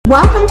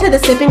Welcome to the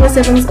Sippin with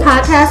Siblings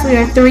podcast. We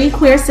are three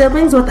queer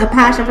siblings with a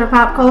passion for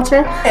pop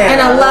culture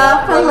and a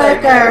love for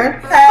liquor.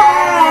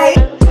 Hey!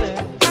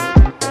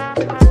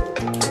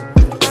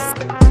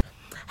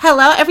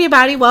 Hello,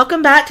 everybody.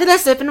 Welcome back to the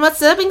Sippin with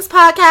Siblings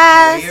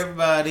podcast. Hey,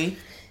 everybody.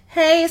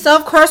 Hey, so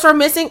of course we're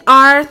missing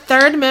our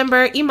third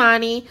member,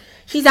 Imani.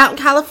 She's out in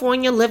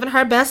California living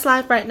her best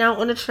life right now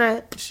on a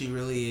trip. She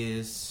really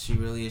is.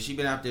 She's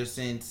been out there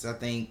since, I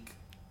think,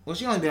 well,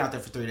 she only been out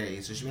there for 3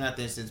 days. So she's been out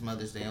there since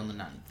Mother's Day on the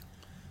 9th.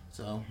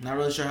 So, not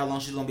really sure how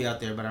long she's going to be out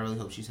there, but I really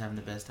hope she's having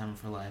the best time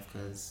of her life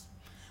because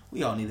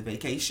we all need a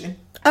vacation.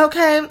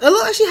 Okay. It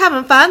looks like she's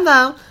having fun,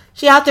 though.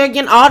 She out there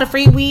getting all the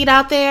free weed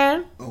out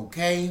there.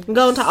 Okay.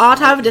 Going to all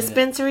type of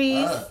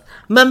dispensaries.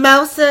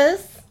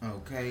 Mimosas.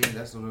 Okay,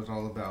 that's what it's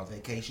all about.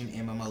 Vacation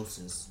and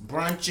mimosas.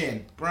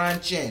 Brunching.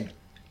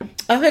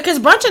 Okay, because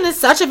brunching is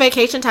such a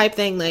vacation type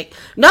thing. Like,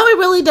 nobody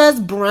really does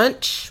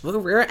brunch where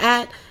we're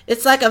at.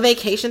 It's like a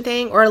vacation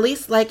thing, or at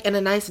least like in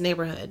a nice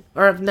neighborhood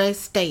or a nice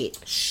state.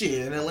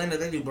 Shit, in Atlanta,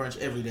 they do brunch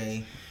every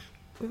day.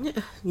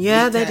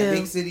 Yeah, they do.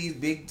 Big cities,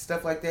 big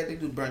stuff like that, they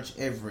do brunch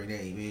every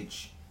day,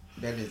 bitch.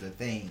 That is a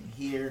thing.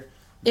 Here,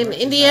 in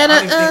Indiana, I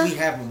don't even think we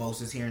have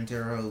mimosas here in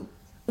Terre Haute.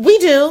 We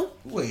do.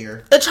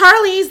 Where? The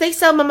Charlie's, they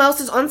sell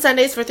mimosas on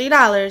Sundays for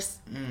 $3.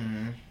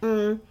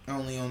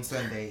 Only on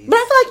Sundays. But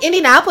I feel like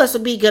Indianapolis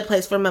would be a good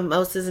place for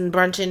mimosas and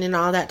brunching and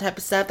all that type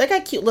of stuff. They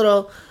got cute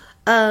little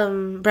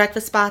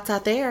breakfast spots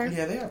out there.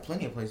 Yeah, they have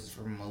plenty of places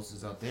for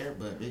mimosas out there,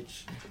 but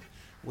bitch,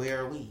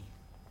 where are we?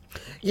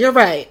 You're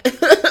right.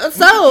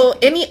 So,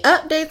 any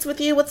updates with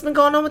you? What's been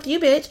going on with you,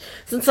 bitch,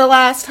 since the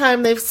last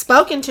time they've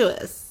spoken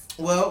to us?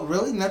 Well,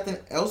 really nothing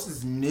else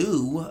is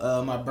new.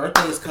 My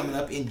birthday is coming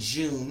up in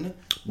June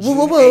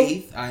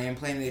 8th. I am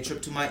planning a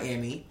trip to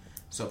Miami.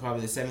 So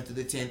probably the 7th through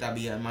the 10th, I'll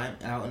be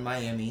out in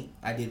Miami.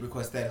 I did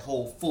request that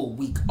whole full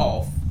week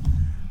off.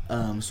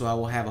 So I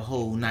will have a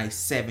whole nice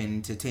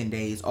 7 to 10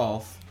 days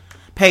off.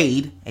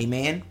 Paid.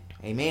 Amen.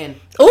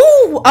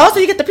 Ooh, also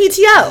you get the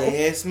PTO.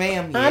 Yes,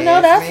 ma'am. I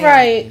know that's ma'am.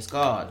 Right. It's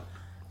God.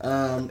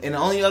 And the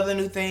only other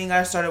new thing,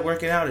 I started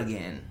working out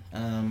again.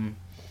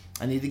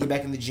 I need to get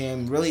back in the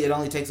gym. Really, it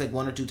only takes like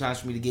 1 or 2 times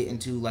for me to get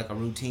into like a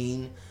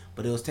routine.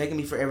 But it was taking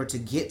me forever to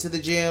get to the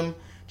gym.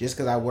 Just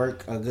because I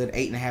work a good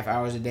 8.5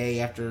 hours a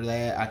day. After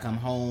that, I come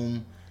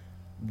home,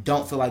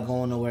 don't feel like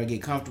going nowhere,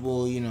 get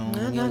comfortable, you know.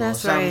 No,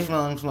 that's right.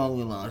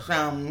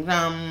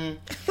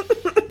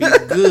 Be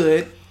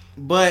good.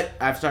 But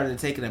I've started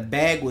taking a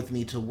bag with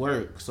me to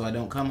work, so I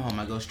don't come home.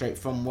 I go straight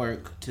from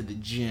work to the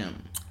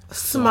gym.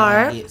 Smart. So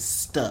I don't get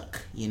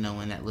stuck, you know,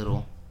 in that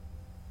little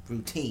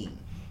routine.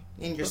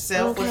 And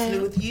yourself, okay. What's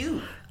new with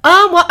you?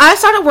 Well, I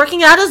started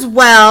working out as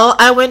well.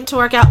 I went to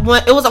work out.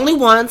 It was only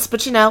once,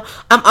 but you know,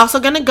 I'm also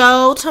gonna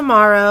go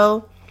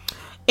tomorrow.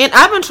 And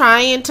I've been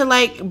trying to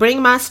like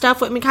bring my stuff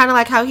with me, kind of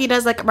like how he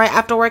does, like right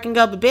after work and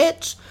go. But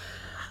bitch,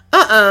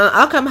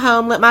 I'll come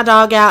home, let my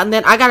dog out, and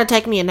then I gotta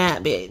take me a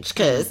nap, bitch.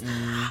 Cause,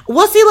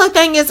 well, see, the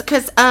thing is,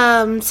 cause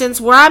since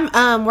where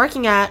I'm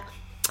working at,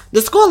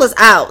 the school is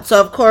out,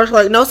 so of course,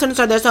 like, no students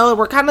are there, so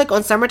we're kind of like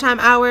on summertime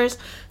hours,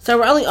 so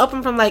we're only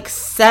open from like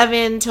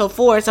 7 till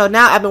 4, so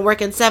now I've been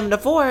working 7 to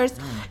 4s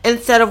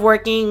instead of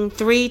working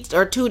 3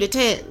 or 2 to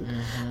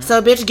 10,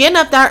 so bitch, getting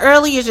up that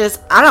early is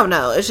just, I don't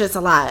know, it's just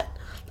a lot.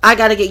 I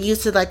gotta get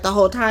used to like the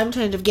whole time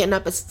change of getting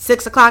up at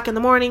 6 o'clock in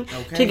the morning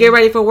to get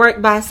ready for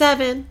work by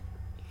 7.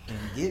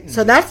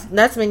 So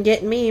that's been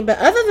getting me. But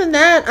other than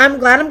that, I'm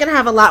glad I'm going to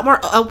have a lot more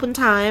open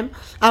time.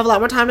 I have a lot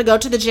more time to go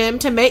to the gym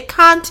to make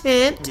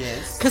content.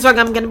 Yes. Because I'm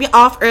going to be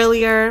off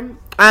earlier.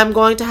 I'm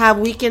going to have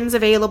weekends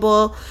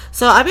available.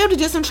 So I'll be able to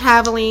do some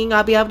traveling.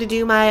 I'll be able to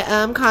do my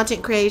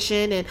content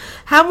creation and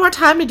have more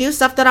time to do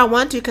stuff that I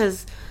want to.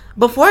 Because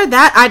before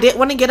that, I didn't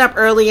want to get up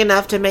early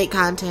enough to make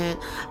content.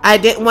 I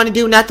didn't want to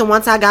do nothing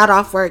once I got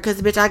off work.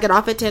 Because, bitch, I get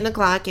off at 10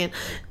 o'clock. And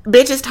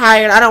bitch is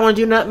tired. I don't want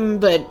to do nothing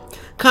but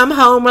come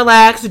home,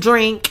 relax,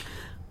 drink,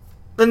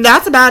 and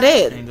that's about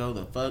it. And go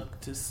the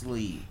fuck to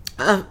sleep.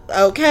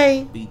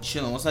 Okay. Be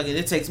chilling. Once I get,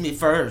 it takes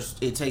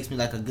me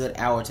like a good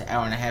hour to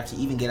hour and a half to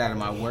even get out of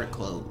my work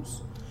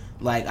clothes.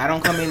 Like, I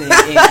don't come in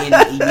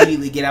and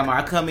immediately get out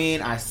I come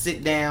in, I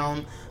sit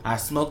down, I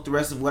smoke the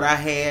rest of what I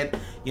had,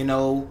 you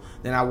know,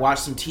 then I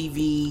watch some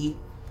TV,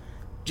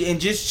 and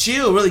just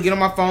chill, really get on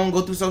my phone, go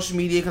through social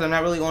media, because I'm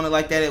not really on it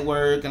like that at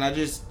work, and I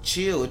just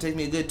chill. It takes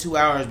me a good 2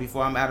 hours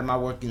before I'm out of my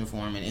work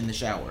uniform and in the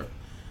shower.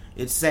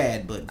 It's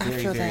sad, but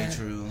very, very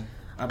true.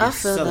 I've been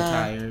so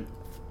tired.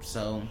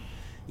 So,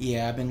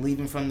 yeah, I've been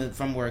leaving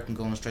from work and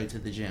going straight to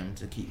the gym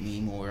to keep me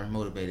more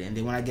motivated. And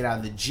then when I get out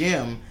of the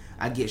gym,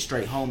 I get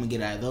straight home and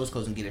get out of those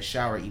clothes and get a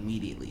shower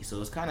immediately.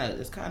 So it's kind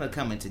of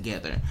coming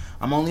together.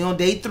 I'm only on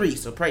day 3,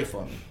 so pray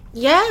for me.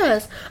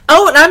 Yes.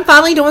 Oh, and I'm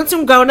finally doing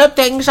some grown-up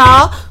things,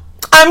 y'all.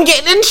 I'm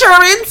getting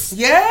insurance.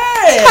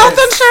 Yes. Health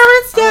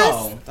insurance, yes.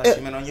 Oh, I thought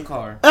you meant on your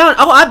car.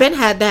 I've been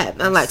had that.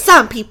 I'm like,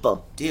 some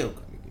people. Deal.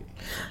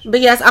 But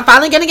yes, I'm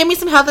finally going to get me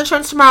some health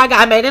insurance tomorrow.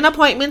 I made an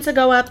appointment to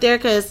go up there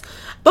because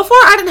before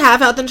I didn't have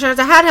health insurance.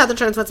 I had health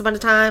insurance once upon a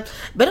time,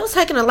 but it was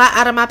taking a lot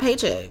out of my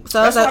paycheck.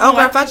 So I was like, oh,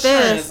 girl, fuck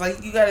this.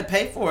 Like, you got to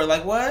pay for it.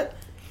 Like, what?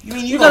 You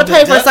mean you're gonna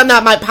pay for something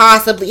that might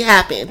possibly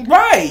happen?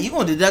 Right. You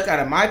gonna deduct out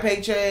of my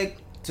paycheck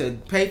to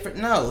pay for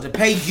to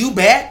pay you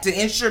back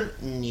to insure?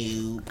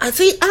 No. I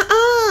see.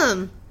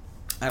 I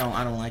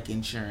don't like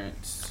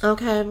insurance.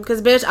 Okay,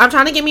 because bitch, I'm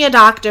trying to get me a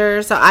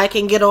doctor so I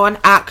can get on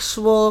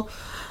actual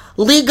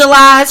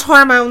legalized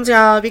hormones,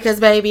 y'all.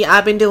 Because baby,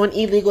 I've been doing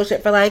illegal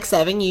shit for like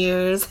 7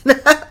 years.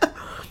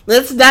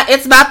 It's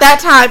about that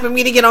time for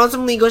me to get on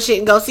some legal shit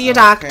and go see a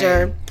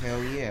doctor.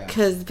 Hell yeah.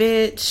 Because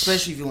bitch,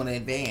 especially if you want to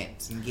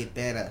advance and get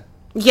better.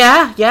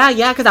 Yeah.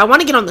 Because I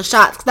want to get on the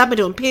shots because I've been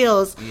doing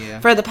pills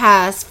for the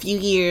past few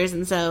years,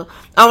 and so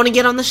I want to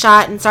get on the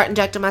shot and start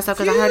injecting myself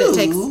because I heard it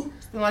takes.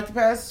 It's been like the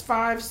past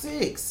 5,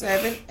 6,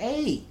 7,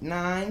 8,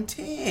 9,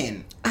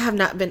 10. I have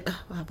not been.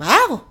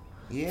 Wow.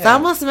 Yeah. It's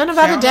almost been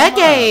about a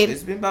decade.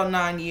 It's been about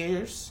 9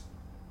 years.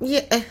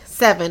 Yeah,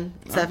 7.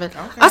 Okay.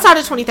 I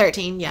started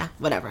 2013. Yeah,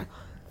 whatever.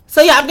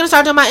 So yeah, I'm gonna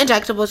start doing my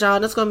injectables, y'all.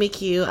 And it's gonna be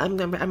cute. I'm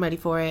ready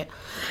for it.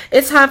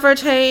 It's time for a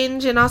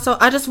change, and also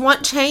I just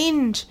want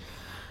change.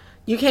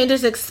 You can't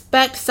just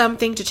expect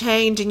something to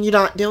change and you're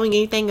not doing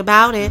anything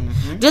about it.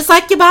 Mm-hmm. Just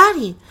like your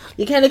body.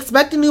 You can't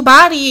expect a new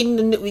body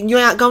and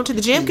you're not going to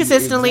the gym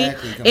consistently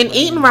and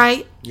eating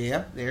right.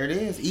 Yeah, there it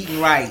is.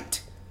 Eating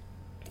right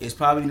is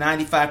probably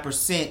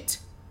 95%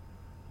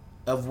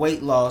 of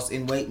weight loss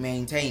and weight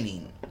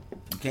maintaining.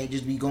 You can't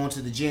just be going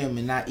to the gym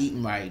and not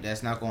eating right.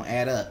 That's not going to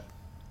add up.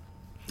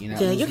 You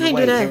can't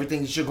do that.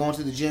 Everything that you're going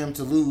to the gym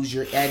to lose,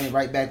 you're adding it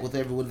right back with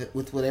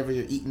whatever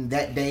you're eating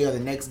that day or the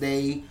next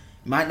day.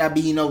 Might not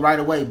be, right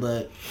away,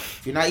 but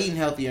if you're not eating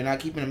healthy or not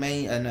keeping a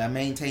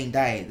maintained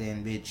diet,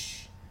 then,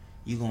 bitch,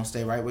 you gonna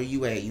stay right where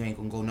you at. You ain't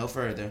gonna go no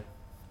further.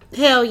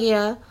 Hell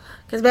yeah.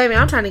 Because, baby,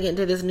 I'm trying to get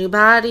into this new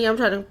body. I'm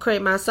trying to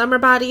create my summer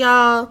body,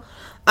 y'all.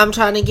 I'm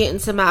trying to get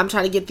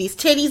these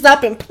titties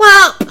up and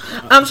plump.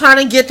 I'm trying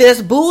to get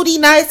this booty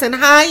nice and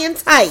high and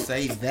tight.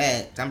 Say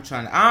that.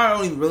 I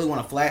don't even really want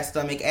a flat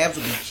stomach. Abs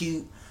would be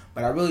cute,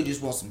 but I really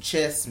just want some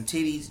chest, some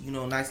titties,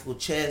 nice little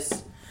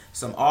chest,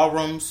 some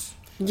arms.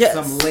 Yes.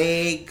 Some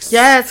legs.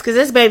 Yes, because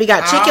this baby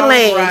got chicken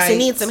legs. Right. He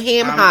needs some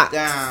ham hocks.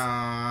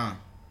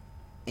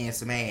 And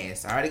some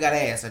ass. I already got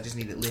ass. I just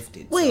need it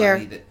lifted. Where?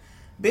 So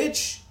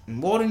bitch,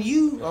 more than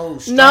you. Oh,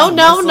 no.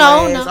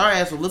 Our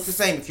ass will look the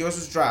same if yours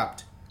was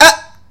dropped.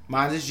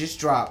 Mine is just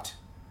dropped.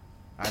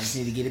 I just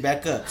need to get it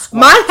back up.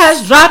 Squat. Mine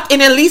has dropped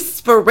and at least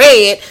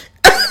spread.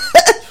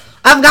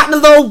 I've gotten a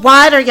little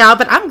wider, y'all,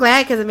 but I'm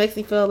glad because it makes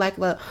me feel like,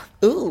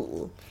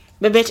 ooh.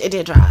 But bitch, it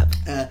did drop.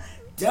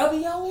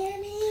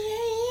 W-O-N-E.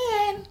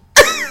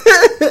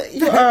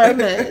 You are a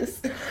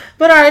mess.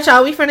 But alright,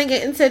 y'all, we finna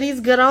get into these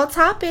good old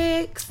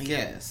topics.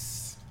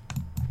 Yes.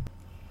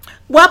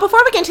 Well,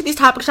 before we get into these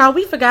topics, y'all,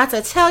 we forgot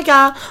to tell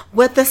y'all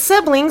what the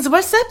siblings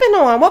were sipping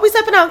on. What we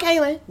sipping on,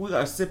 Kaylin? We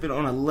are sipping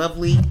on a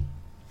lovely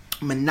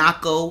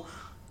Monaco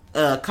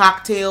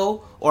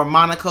cocktail, or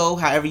Monaco,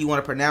 however you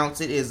want to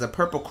pronounce it. It is a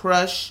Purple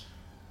Crush.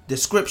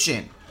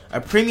 Description: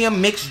 a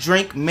premium mixed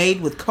drink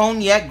made with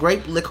cognac,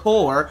 grape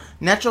liqueur,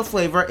 natural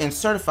flavor, and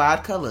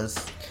certified colors.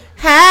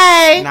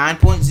 Hey!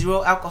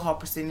 9.0 alcohol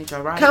percentage,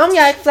 alright?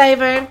 Cognac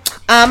flavor.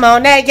 I'm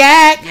on that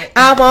yak. Yeah.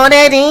 I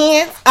wanna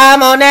dance.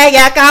 I'm on that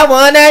yak. I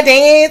wanna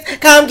dance.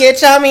 Come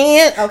get your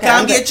man. Okay,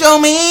 come get your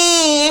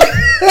man.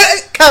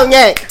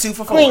 Cognac. 2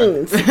 for 4.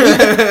 Queens.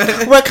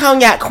 We're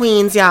cognac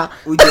queens, y'all.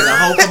 We did a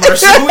whole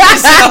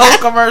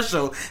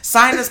commercial.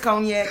 Sign us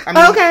cognac.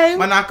 Okay.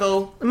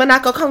 Monaco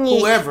cognac.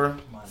 Whoever.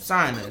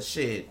 Sign us.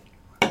 Shit.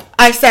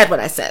 I said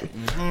what I said.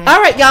 Mm-hmm.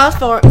 Alright, y'all.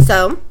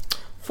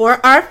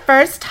 For our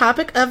first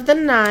topic of the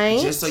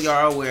night. Just so y'all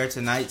are aware,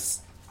 tonight's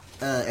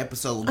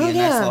episode will be a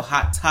nice little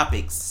hot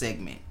topics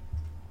segment.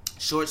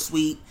 Short,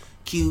 sweet,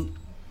 cute.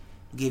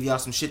 Give y'all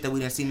some shit that we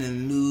done seen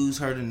in the news,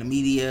 heard in the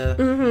media,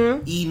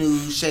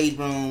 E-News, Shade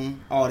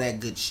Room, all that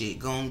good shit.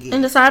 Go on, get it.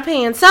 And it's our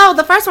opinion. So,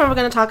 the first one we're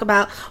going to talk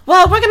about,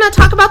 we're going to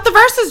talk about the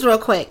verses real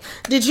quick.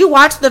 Did you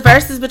watch the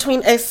verses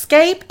between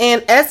Escape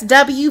and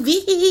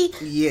SWV?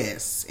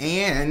 Yes,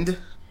 and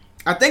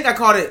I think I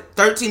caught it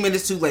 13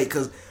 minutes too late,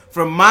 because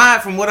from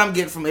what I'm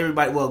getting from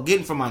everybody,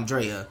 getting from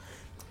Andrea,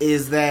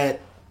 is that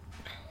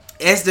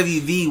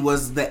SWV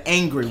was the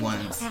angry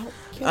ones.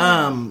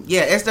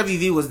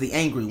 SWV was the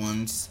angry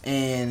ones,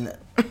 and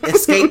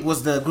Escape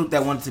was the group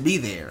that wanted to be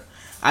there.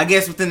 I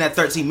guess within that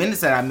 13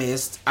 minutes that I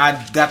missed,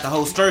 I got the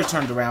whole story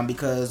turned around,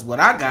 because what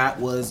I got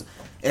was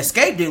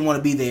Escape didn't want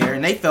to be there,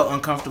 and they felt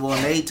uncomfortable,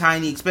 and they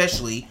Tiny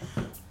especially,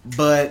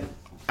 but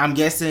I'm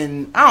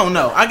guessing, I don't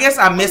know. I guess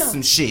I missed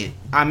some shit.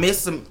 I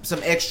missed some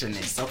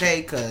extraness,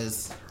 okay?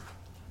 Because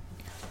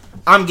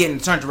I'm getting a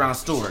turned around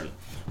story.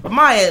 But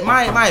my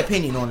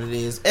opinion on it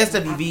is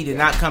SWV did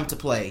not come to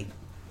play.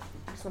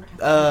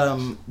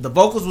 The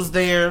vocals was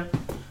there.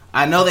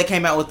 I know they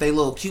came out with their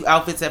little cute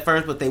outfits at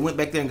first, but they went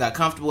back there and got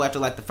comfortable after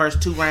like the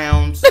first 2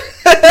 rounds.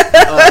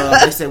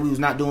 They said we was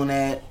not doing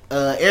that.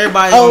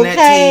 Everybody on that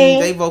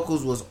team, their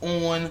vocals was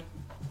on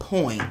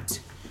point.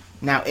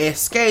 Now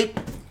Escape,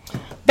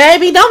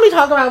 baby, don't be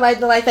talking about like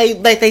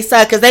they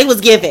suck, because they was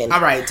given.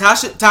 All right,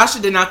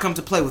 Tasha did not come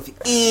to play with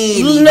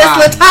anybody. Miss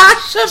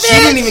Latasha, bitch. She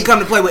didn't even come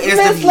to play with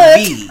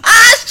SWV.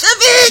 Latasha,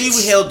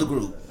 bitch. She held the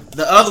group.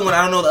 The other one,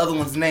 I don't know the other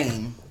one's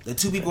name. The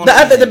two people.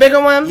 The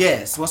bigger one.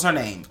 Yes. What's her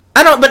name?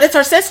 I don't. But it's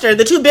her sister.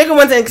 The two bigger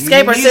ones in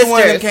Escape are sisters. Neither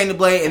one of them came to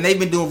play, and they've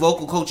been doing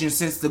vocal coaching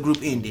since the group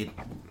ended.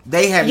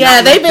 They have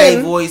not let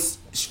their voice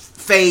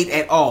fade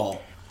at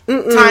all.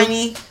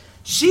 Tiny,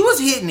 she was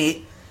hitting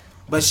it.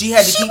 But she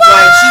had to keep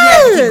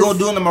going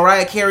doing the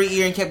Mariah Carey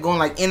ear and kept going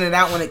like in and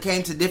out when it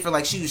came to different,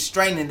 like she was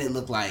straining it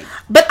looked like.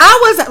 But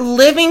I was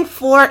living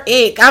for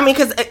it. I mean,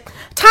 because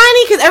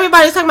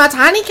everybody's talking about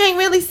Tiny can't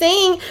really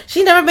sing.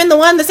 She's never been the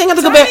one to sing at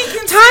the good bit.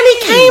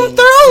 Tiny came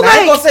through. Now, I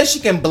ain't gonna say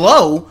she can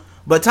blow,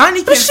 but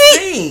Tiny can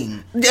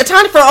sing.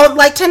 Tiny for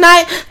like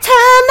tonight.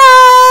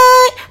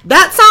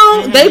 That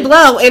song they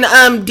blow.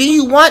 And Do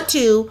You Want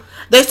To?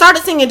 They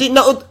started singing.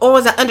 Or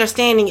was it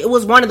Understanding? It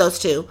was one of those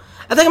two.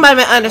 I think it might have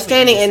been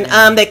Understanding,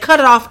 and they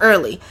cut it off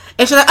early.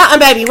 And she's like,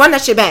 baby, run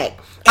that shit back.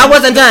 I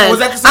wasn't done. Was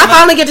that the song I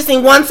finally get to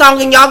sing one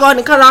song, and y'all go ahead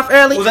and cut it off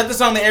early. Was that the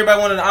song that everybody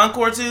wanted an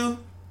encore to?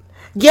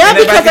 Yeah,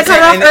 because they cut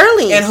it off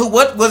early. And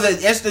what was it?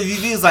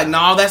 SWV was like,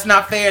 no, that's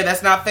not fair.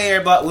 That's not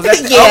fair. But was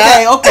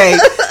that okay?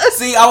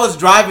 See, I was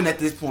driving at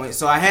this point,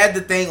 so I had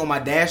the thing on my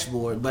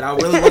dashboard, but I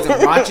really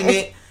wasn't watching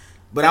it.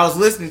 But I was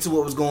listening to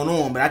what was going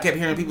on. But I kept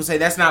hearing people say,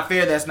 that's not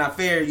fair, that's not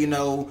fair. You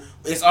know,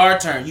 it's our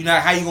turn. You know,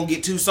 how you going to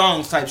get two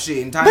songs type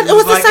shit. And Tiny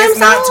was like, it's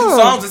not two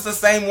songs, it's the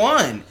same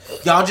one.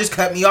 Y'all just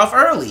cut me off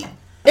early.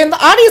 And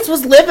the audience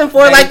was living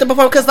for like the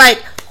performance. Because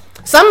like,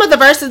 some of the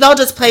verses, they'll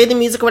just play the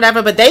music or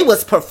whatever. But they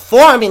was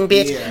performing,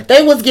 bitch. Yeah.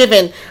 They was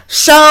giving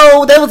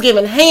show. They was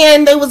giving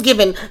hand. They was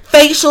giving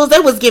facials. They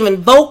was giving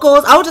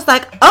vocals. I was just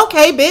like,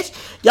 okay, bitch.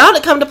 Y'all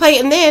to come to play.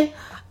 And then,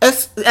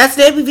 as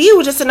SWV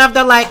was just sitting up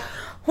there like,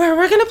 we're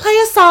going to play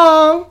a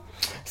song.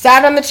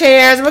 Sat on the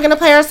chairs. We're going to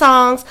play our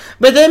songs.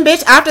 But then,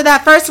 bitch, after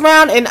that first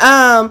round, and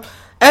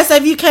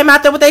SAV came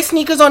out there with their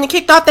sneakers on and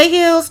kicked off their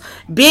heels.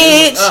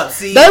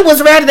 Bitch, they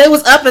was ready. They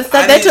was up and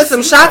stuff. They took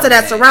some shots of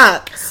that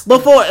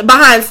Ciroc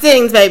behind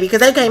Stings, baby,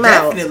 because they came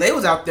out. Definitely, they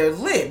was out there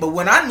lit. But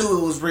when I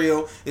knew it was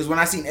real is when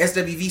I seen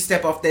SWV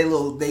step off their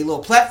little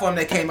platform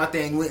that came out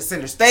there and went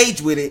center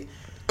stage with it.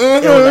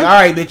 It was like,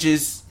 all right,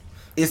 bitches,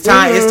 it's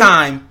time. It's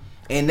time.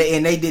 And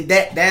they did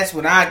that. That's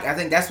when I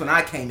think that's when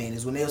I came in.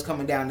 Is when they was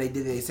coming down. They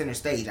did their center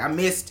stage. I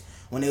missed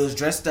when they was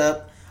dressed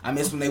up. I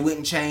missed when they went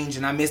and changed,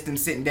 and I missed them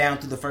sitting down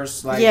through the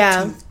first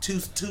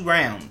two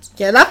rounds.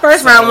 Yeah, that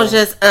first round was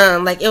just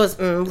like it was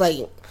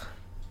like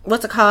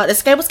what's it called?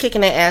 Escape was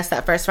kicking their ass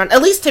that first round.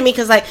 At least to me,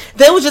 because like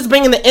they was just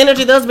bringing the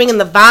energy. They was bringing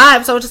the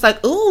vibe. So it was just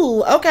like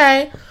ooh,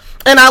 okay.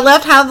 And I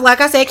loved how, like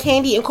I said,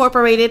 Candy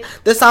incorporated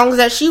the songs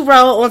that she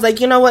wrote. Was like,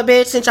 you know what,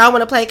 bitch, since y'all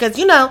want to play, because,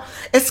 you know,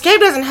 Escape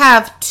doesn't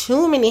have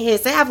too many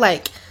hits. They have,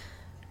 like,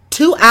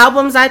 2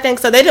 albums, I think,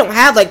 so they don't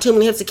have, like, too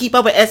many hits to keep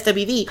up with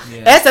SWV.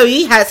 Yeah.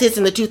 SWV has hits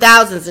in the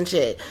 2000s and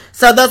shit.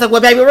 So those like,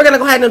 well, baby, we're going to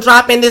go ahead and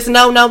drop in this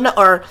no,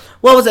 or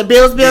what was it,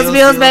 Bills,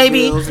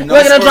 baby. We're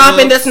going to drop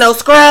in this No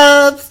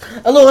Scrubs,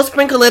 a little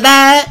sprinkle of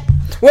that.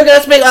 We're going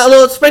to sprinkle a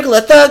little sprinkle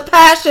of Thug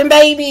Passion,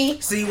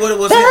 baby. See, what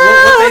they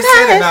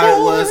said about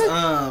it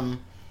was,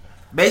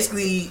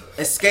 basically,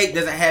 Escape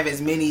doesn't have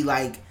as many,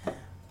 like,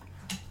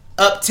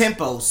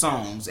 up-tempo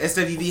songs.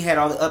 SWV had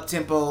all the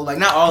up-tempo, like,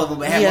 not all of them,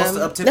 but had most of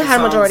the up-tempo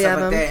songs, majority stuff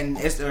of like them.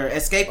 that, and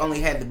Escape only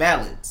had the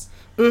ballads.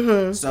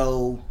 Mm-hmm.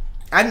 So,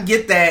 I can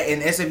get that,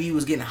 and SWV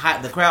was getting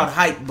the crowd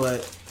hyped,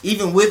 but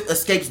even with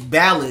Escape's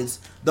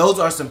ballads, those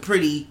are some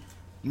pretty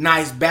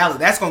nice ballad.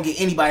 That's gonna get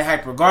anybody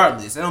hyped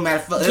regardless. It don't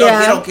matter. They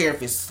don't care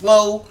if it's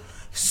slow,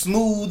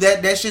 smooth.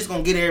 That shit's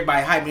gonna get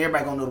everybody hyped, and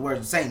everybody gonna know the words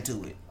and sing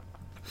to it.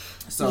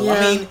 So I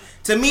mean,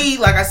 to me,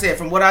 like I said,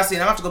 from what I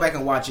seen, I have to go back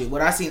and watch it.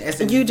 What I seen,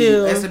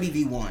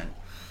 SWV won.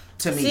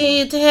 To me,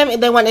 see, to him,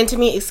 they went into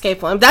me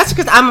Escape one. That's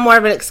because I'm more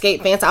of an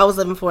Escape fan, so I was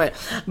living for it.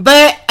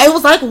 But it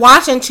was like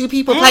watching two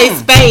people play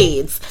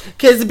spades.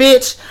 Because,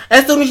 bitch,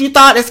 as soon as you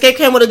thought Escape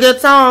came with a good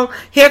song,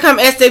 here come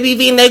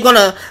SWV, and they're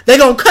gonna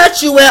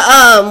cut you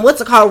with what's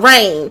it called,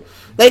 Rain.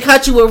 They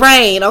cut you with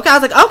Rain. Okay, I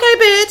was like, okay,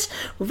 bitch,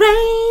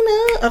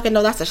 Rain. Okay,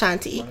 no, that's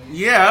Ashanti.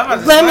 Yeah,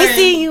 let me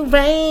see you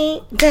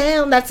rain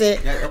down. That's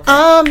it. Yeah, okay.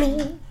 On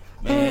me.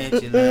 Man,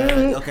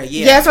 okay,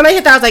 yeah. Yeah, so when I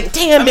hit that, I was like,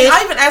 damn, bitch.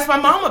 I even asked my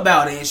mom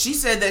about it, and she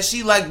said that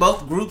she liked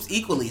both groups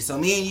equally. So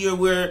me and you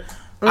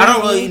I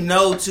don't really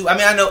know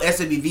I know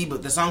SWV,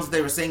 but the songs that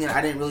they were singing,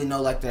 I didn't really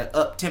know, like, the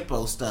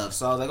up-tempo stuff.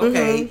 So I was like,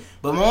 okay.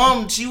 But my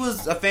mom, she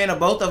was a fan of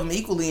both of them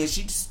equally, and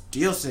she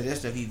still said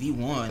SWV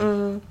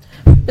won.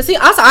 But see,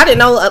 also, I didn't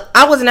know,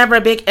 I was never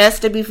a big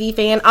SWV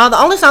fan. The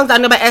only songs I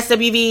know about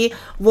SWV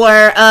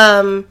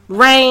were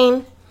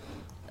Rain.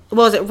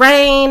 What was it?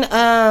 Rain,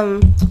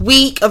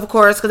 Weak, of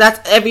course, because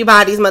that's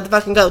everybody's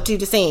motherfucking go-to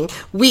to sing.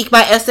 Weak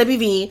by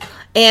SWV.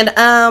 And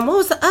what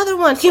was the other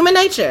one? Human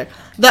Nature.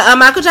 The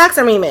Michael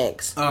Jackson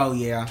remix. Oh,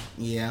 yeah.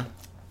 Yeah.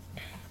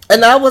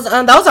 And that was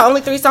those are only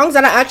 3 songs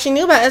that I actually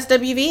knew about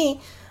SWV.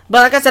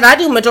 But like I said, I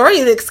do majority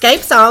of the Escape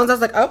songs. I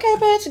was like, okay,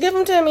 bitch, give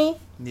them to me.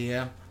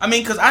 Yeah. I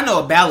mean, because I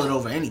know a ballad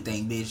over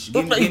anything, bitch.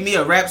 Give me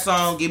a rap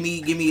song. Give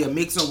me a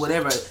mix or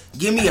whatever.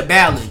 Give me a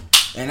ballad.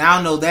 And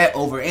I'll know that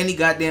over any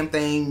goddamn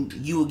thing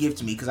you will give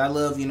to me. Because I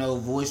love,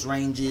 voice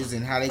ranges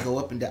and how they go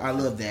up and down. I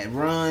love that.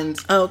 Runs.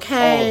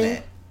 Okay. All of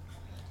that.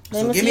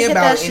 So give me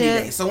about any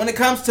day. So when it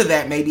comes to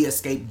that, maybe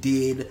Escape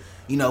did,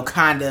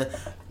 kind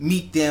of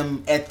meet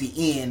them at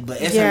the end, but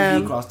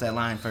SWV crossed that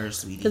line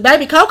first, sweetie. Because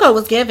baby Coco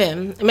was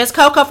given. Miss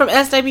Coco from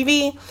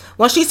SWV,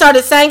 when she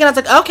started singing, I was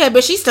like, okay,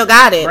 but she still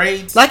got it.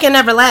 Braids? Like it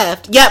never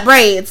left. Yep,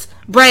 braids.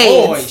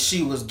 Boy,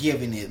 she was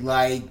giving it.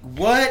 Like,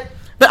 what?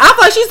 But I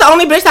feel like she's the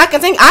only bitch that can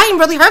sing. I ain't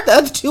really heard the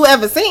other two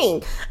ever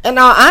sing. In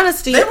all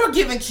honesty. They were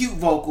giving cute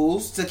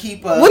vocals to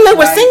keep us. When they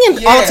were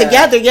singing all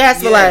together,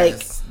 yes, but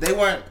like. They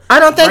weren't. I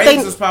don't think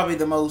Braids was probably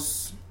the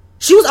most.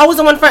 She was always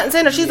the one front and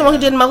center. She's the one who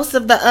did most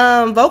of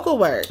the vocal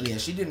work. Yeah,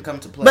 she didn't come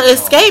to play. But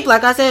Escape,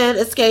 like I said,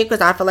 Escape,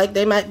 because I feel like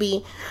they might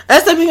be.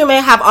 SWV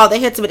may have all the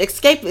hits, but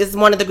Escape is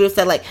one of the groups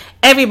that like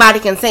everybody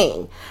can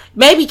sing.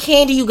 Maybe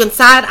Candy, you can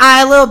side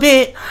eye a little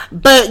bit,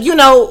 but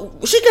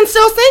she can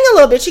still sing a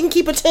little bit. She can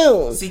keep a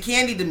tune. See,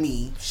 Candy to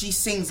me, she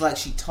sings like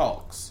she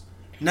talks.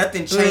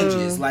 Nothing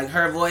changes. Like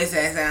her voice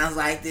that sounds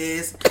like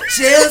this.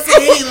 She'll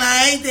sing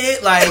like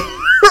this. Like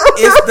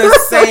it's the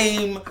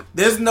same.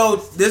 There's no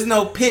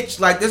pitch.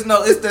 Like it's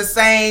the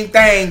same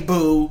thing,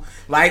 boo.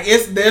 Like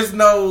there's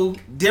no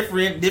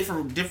different.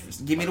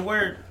 Give me the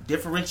word.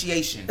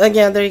 Differentiation.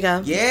 Again, there you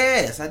go.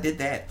 Yes, I did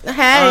that.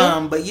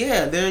 Hey. But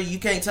yeah, there you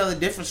can't tell the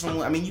difference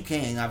from. I mean, you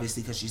can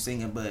obviously because she's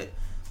singing, but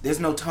there's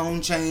no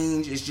tone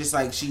change. It's just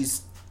like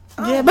she's.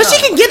 Yeah, but she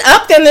can get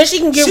up there and then she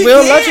can get real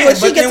lucky when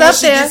she gets up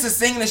there. She gets to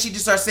singing and she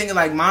just starts singing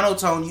like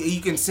monotone.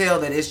 You can tell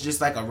that it's just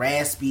like a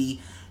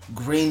raspy,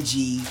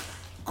 gringy,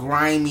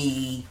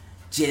 grimy,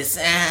 just.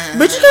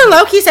 But you can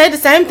low key say the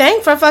same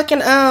thing for fucking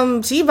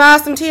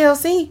T-Boss and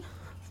TLC.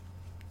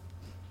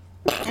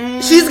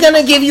 She's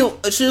gonna give you.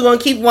 She's gonna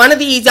keep one of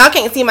these. Y'all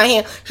can't see my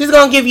hand. She's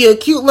gonna give you a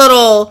cute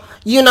little.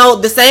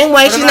 The same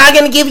way. She's not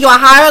gonna give you a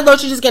high or low.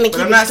 She's just gonna keep it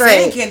straight. I'm not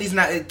saying Candy's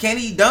not.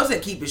 Candy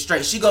doesn't keep it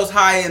straight. She goes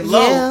high and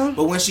low.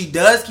 But when she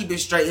does keep it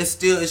straight, it's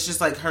just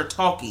like her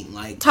talking.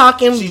 Like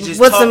she just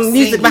with some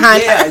music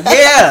behind her.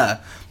 Yeah.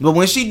 But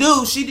when she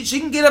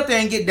can get up there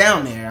and get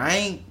down there.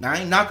 I ain't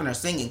knocking her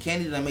singing.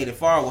 Candy done made it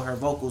far with her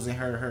vocals and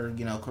her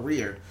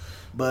career.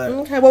 But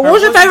okay. Well, what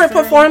was your favorite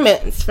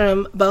performance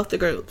from both the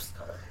groups?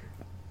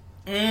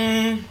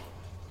 I'd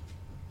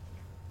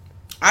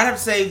have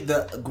to say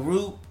the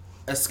group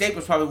Escape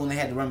was probably when they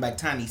had to run back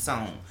Tiny's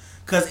song.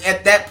 Because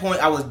at that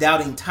point, I was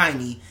doubting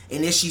Tiny.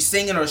 And is she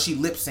singing or is she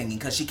lip singing?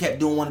 Because she kept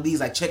doing one of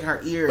these, like, check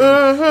her ear.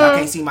 And y'all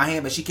can't see my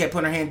hand, but she kept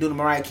putting her hand doing the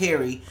Mariah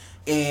Carey.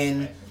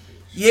 And,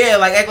 yeah,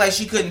 like, act like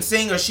she couldn't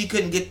sing or she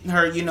couldn't get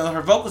her,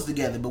 her vocals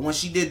together. But when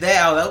she did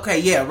that, I was like, okay,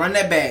 yeah, run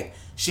that back.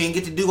 She didn't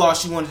get to do all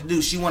she wanted to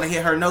do. She wanted to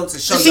hit her notes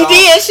and show y'all. She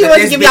did. She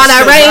wanted to give y'all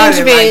that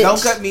range, bitch. Like,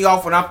 don't cut me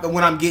off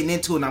when I'm getting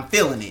into it and I'm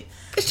feeling it.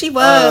 She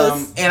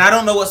was. And I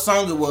don't know what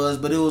song it was,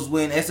 but it was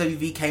when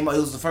SWV came up. It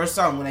was the first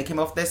song when they came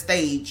off that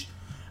stage.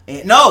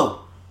 And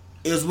no,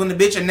 it was when the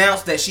bitch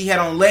announced that she had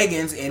on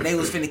leggings and they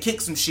was finna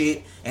kick some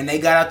shit. And they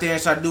got out there and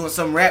started doing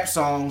some rap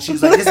song. She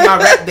was like, "This is my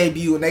rap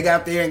debut." And they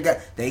got out there and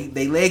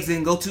they legs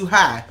didn't go too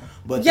high,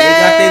 but they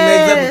got their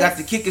legs up and got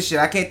the kicking shit.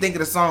 I can't think of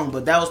the song,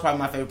 but that was probably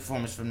my favorite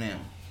performance from them.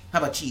 How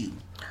about you?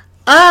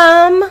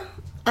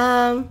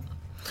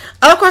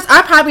 Of course,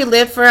 I probably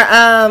lived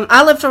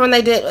for when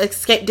they did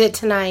Escape did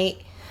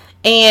Tonight,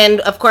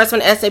 and of course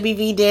when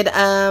SWV did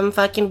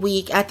fucking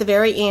Week at the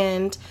very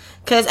end,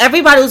 because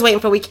everybody was waiting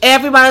for Week.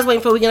 Everybody was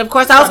waiting for Week, and of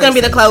course I was gonna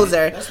be the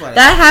closer.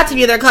 That had to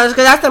be their closer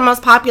because that's their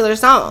most popular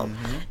song.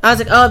 I was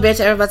like, oh bitch,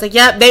 everybody's like,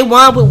 yep, they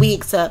won with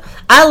Week, so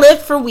I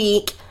lived for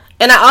Week.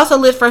 And I also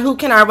lived for Who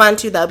Can I Run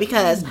To, though,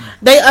 because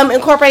they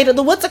incorporated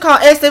the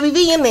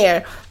SWV in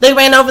there. They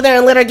ran over there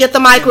and let her get the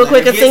mic real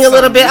quick and sing a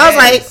little bit. I was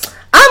like,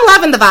 I'm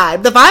loving the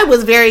vibe. The vibe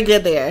was very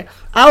good there.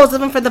 I was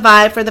living for the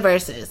vibe for the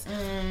verses.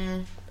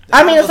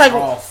 I mean, it's like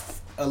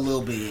off a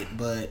little bit,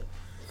 but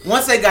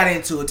once they got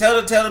into it,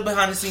 tell the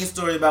behind the scenes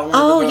story about one.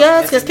 Oh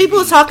yes, because people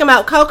was talking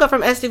about Coco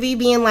from SWV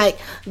being like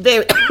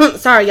very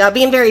sorry y'all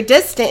being very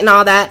distant and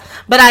all that.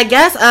 But I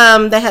guess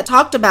they had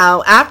talked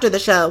about after the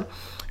show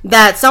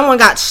that someone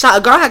got shot.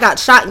 A girl had got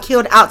shot and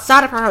killed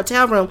outside of her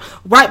hotel room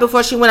right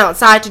before she went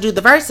outside to do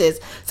the verses.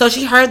 So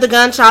she heard the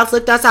gunshots,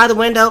 looked outside the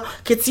window,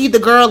 could see the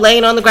girl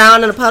laying on the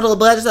ground in a puddle of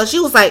blood. So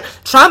she was like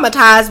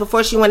traumatized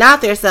before she went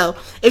out there. So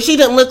if she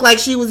didn't look like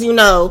she was,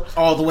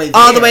 all the way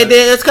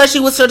there, it's because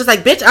she was sort of like,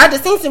 bitch, I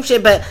just seen some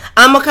shit, but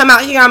I'm gonna come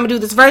out here, I'm gonna do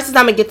this verses,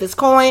 I'm gonna get this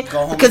coin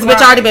because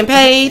bitch already been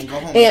paid. And go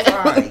home and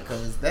cry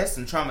because that's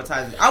some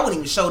traumatizing. I wouldn't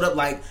even showed up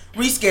like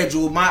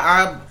rescheduled.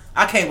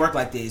 I can't work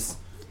like this.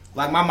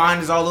 Like, my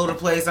mind is all over the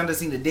place. I just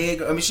seen the dead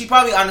girl. I mean, she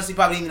probably didn't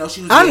even know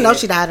she was dead. I don't know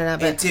she died in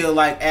that, until,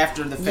 like,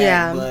 after the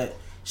fact. But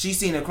she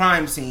seen a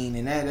crime scene,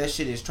 and that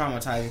shit is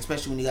traumatizing,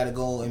 especially when you got to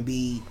go and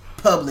be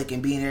public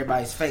and be in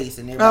everybody's face.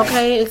 And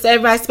okay, so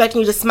everybody expecting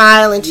you to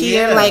smile and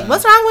cheer. Yeah. Like,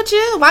 what's wrong with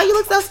you? Why you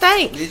look so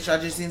stank? Bitch,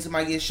 I just seen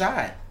somebody get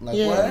shot. Like,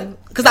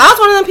 what? Because I was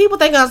one of them people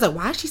thinking, I was like,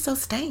 why is she so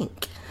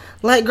stank?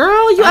 Like,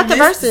 girl, you at the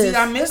verses. See,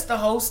 I missed the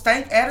whole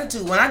stank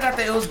attitude. When I got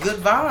there, it was good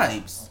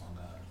vibes.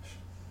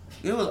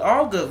 It was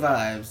all good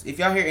vibes. If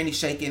y'all hear any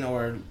shaking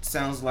or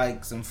sounds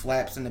like some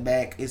flaps in the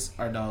back, it's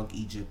our dog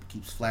Egypt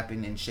keeps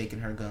flapping and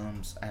shaking her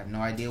gums. I have no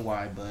idea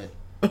why, but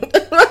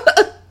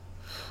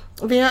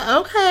Yeah,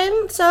 okay.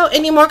 So,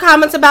 any more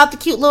comments about the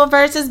cute little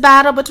versus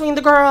battle between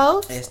the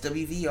girls?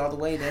 SWV all the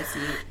way, that's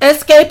it.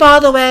 Escape all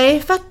the way.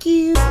 Fuck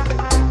you.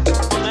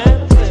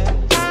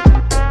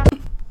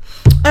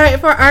 Alright,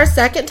 for our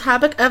second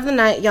topic of the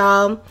night,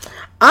 y'all,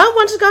 I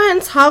want to go ahead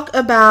and talk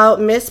about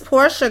Miss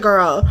Portia,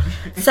 girl.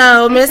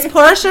 So, Miss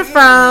Portia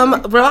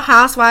from Real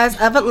Housewives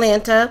of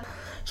Atlanta,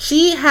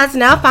 she has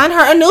now found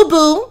her a new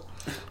boo,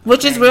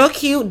 which is real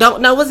cute.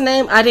 Don't know his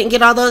name. I didn't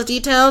get all those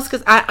details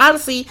because I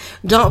honestly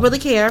don't really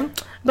care.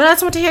 But I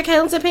just want to hear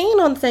Caitlin's opinion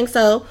on the thing.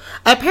 So,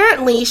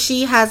 apparently,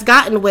 she has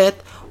gotten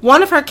with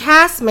one of her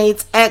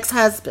castmates'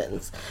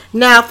 ex-husbands.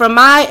 Now, from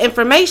my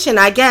information,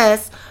 I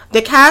guess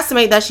the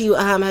castmate that she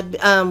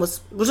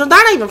was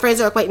not even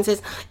friends or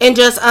acquaintances and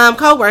just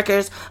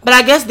co-workers, but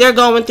I guess they're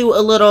going through a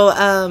little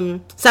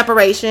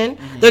separation.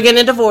 Mm-hmm. They're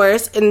getting a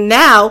divorce, and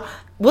now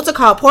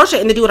Portia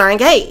and the dude are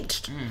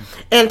engaged.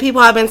 And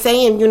people have been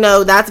saying,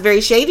 that's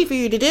very shady for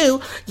you to do.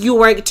 You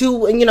were in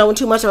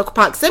too much of a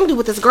proximity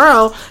with this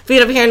girl for you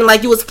to be hearing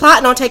like you was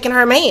plotting on taking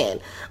her man.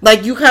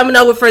 Like you coming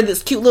over for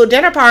this cute little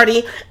dinner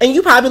party and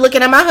you probably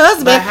looking at my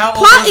husband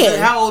plotting.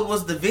 How old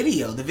was the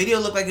video? The video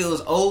looked like it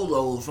was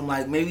old from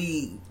like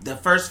maybe the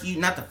first few,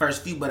 not the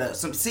first few, but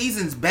some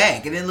seasons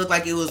back. It didn't look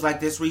like it was like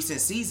this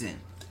recent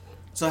season.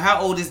 So how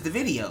old is the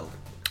video?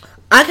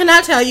 I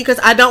cannot tell you because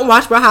I don't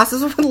watch Real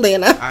Houses of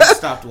Atlanta. I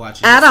stopped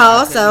watching at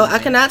all, so I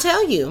cannot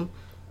tell you.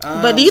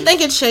 But do you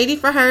think it's shady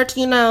for her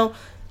to,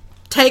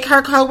 take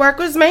her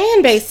co-worker's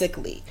man,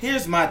 basically?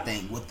 Here's my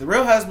thing. With the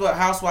Real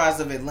Housewives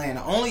of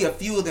Atlanta, only a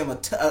few of them,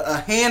 a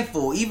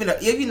handful, even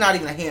not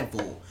even a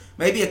handful,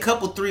 maybe a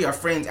couple, 3 are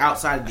friends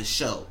outside of the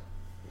show.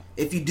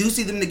 If you do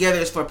see them together,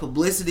 it's for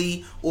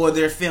publicity or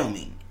they're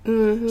filming.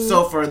 Mm-hmm.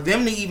 So for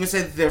them to even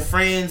say that they're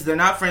friends, they're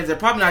not friends, they're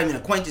probably not even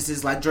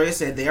acquaintances. Like Drea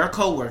said, they are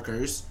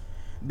co-workers.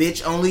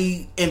 Bitch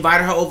only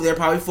invited her over there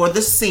probably for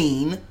the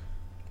scene.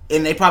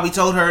 And they probably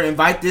told her,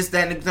 invite this,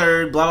 that, and the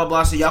third, blah, blah,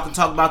 blah, so y'all can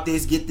talk about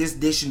this, get this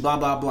dish, and blah,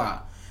 blah,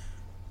 blah.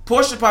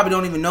 Portia probably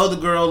don't even know the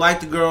girl, like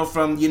the girl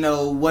from,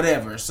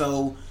 whatever.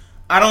 So,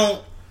 the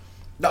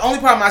only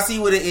problem I see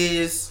with it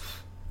is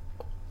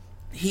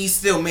he's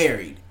still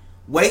married.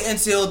 Wait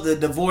until the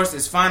divorce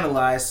is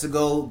finalized to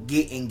go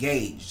get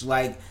engaged.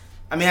 Like,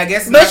 I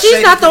guess... But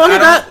she's not the one who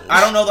got... I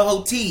don't know the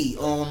whole tea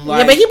on,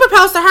 Yeah, but he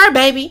proposed to her,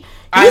 baby.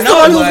 He's the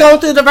one who's going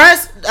through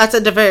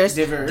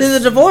through the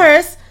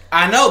divorce.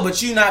 I know,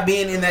 but you not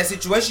being in that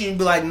situation, you'd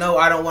be like, no,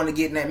 I don't want to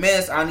get in that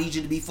mess. I need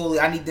you to be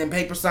I need them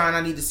paper signed.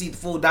 I need to see the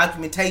full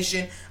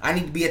documentation. I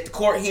need to be at the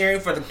court hearing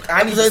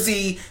I need to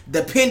see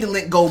the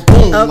pendulum go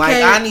boom. Okay.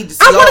 Like, I need to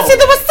see I want to see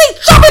the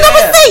receipt. Show me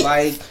the receipt.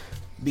 Like,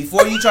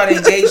 before you try to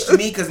engage to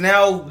me, because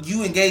now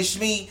you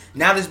engaged me,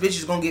 now this bitch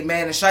is going to get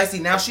mad and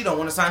shicey. Now she don't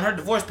want to sign her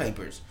divorce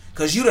papers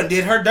because you done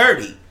did her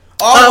dirty.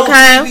 All on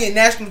TV and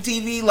national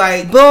TV,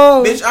 like,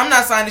 boom, bitch, I'm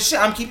not signing shit.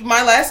 I'm keeping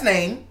my last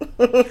name.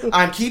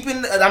 I'm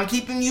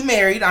keeping you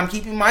married. I'm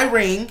keeping my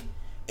ring.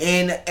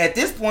 And at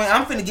this point,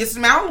 I'm finna get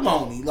some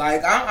alimony.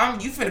 Like,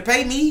 you finna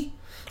pay me.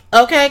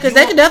 Okay, because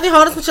they can definitely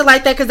hold us with shit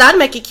like that. Because I'd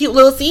make a cute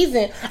little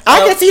season.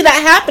 I can see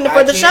that happening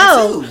for the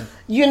show.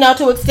 Too.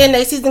 To extend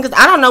their season. Because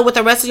I don't know what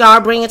the rest of y'all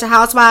are bringing to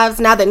Housewives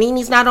now that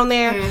Nene's not on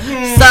there.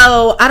 Mm-hmm.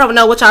 So I don't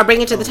know what y'all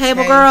bringing to the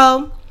table,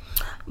 girl.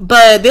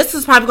 But this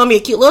is probably going to be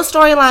a cute little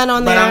storyline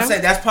on there. But I'm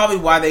saying that's probably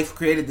why they've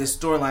created this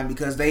storyline,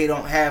 because they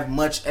don't have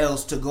much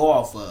else to go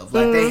off of.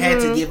 Like, they had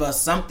to give us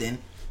something.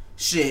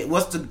 Shit.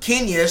 What's the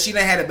Kenya? She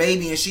done had a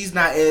baby and she's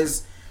not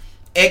as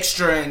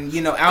extra and,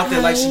 out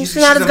there like she used to.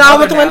 She's not as gone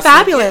with the Win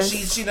Fabulous.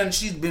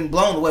 She's been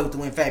blown away with the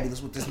Win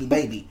Fabulous with this new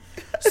baby.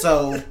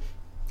 So,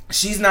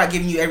 she's not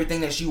giving you everything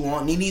that you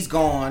want. Nene's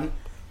gone.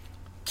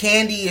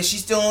 Candy, is she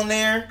still on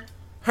there?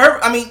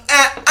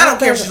 I don't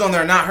care if she's on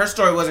there or not. Her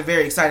story wasn't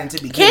very exciting to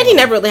begin Candy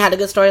never really had a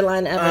good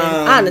storyline ever,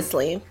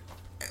 honestly.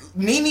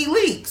 Nene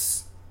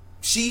Leakes.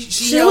 She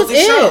held the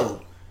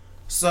show.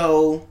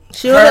 So,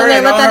 she her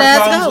and all her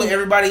problems with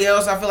everybody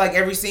else, I feel like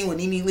every scene with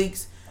Nene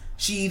Leakes,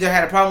 she either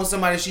had a problem with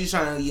somebody, she was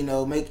trying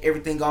to, make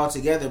everything all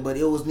together, but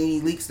it was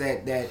Nene Leakes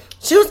that...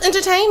 She was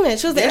entertainment.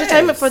 She was the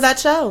entertainment for that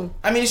show.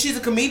 She's a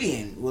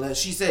comedian. Well,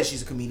 she says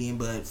she's a comedian,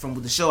 but from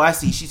the show I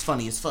see, she's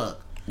funny as fuck.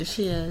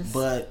 She is.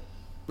 But...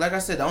 like I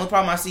said, the only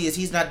problem I see is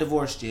he's not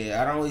divorced yet.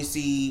 I don't really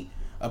see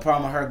a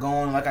problem with her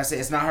going. Like I said,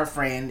 it's not her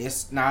friend.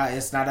 It's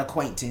not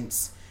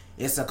acquaintance.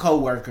 It's a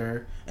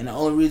co-worker. And the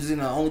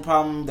only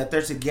problem that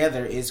they're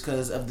together is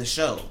because of the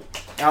show.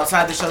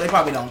 Outside the show, they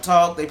probably don't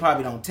talk. They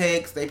probably don't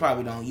text. They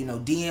probably don't,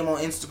 DM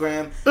on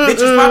Instagram.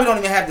 Bitches probably don't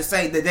even have to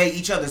say that they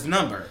each other's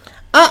number.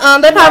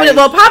 They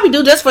probably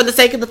do just for the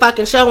sake of the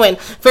fucking show. And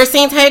for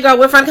scenes, hey girl,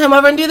 we're going to come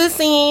over and do this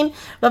scene,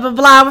 blah blah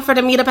blah. We're for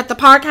to meet up at the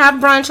park, have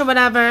brunch or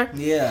whatever.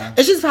 Yeah.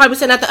 And she's probably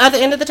sitting at the other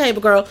end of the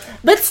table, girl.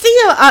 But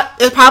still,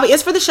 it probably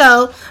is for the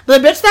show.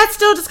 But bitch, that's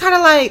still just kind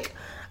of like,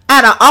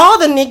 out of all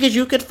the niggas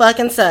you could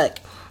fucking suck,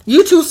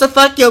 you choose to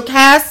fuck your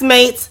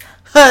castmate's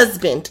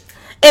husband,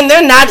 and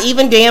they're not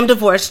even damn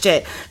divorced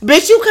yet.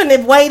 Bitch, you couldn't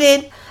have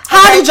waited.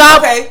 How did y'all?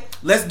 Okay,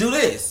 let's do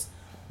this.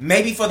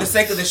 Maybe for the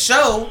sake of the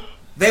show,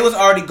 they was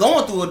already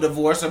going through a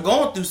divorce or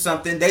going through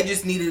something.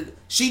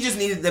 She just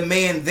needed the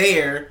man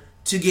there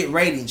to get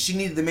ratings. She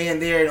needed the man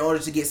there in order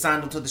to get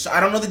signed onto the show. I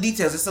don't know the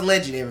details. It's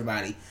alleged,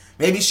 everybody.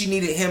 Maybe she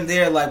needed him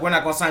there, like, we're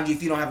not going to sign you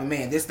if you don't have a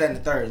man. This, that, and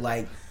the third.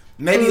 Like,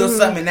 maybe it was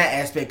something in that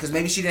aspect, because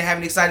maybe she didn't have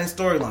an exciting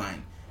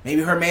storyline.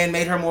 Maybe her man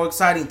made her more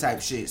exciting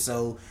type shit.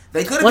 So,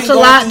 they could have been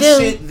going through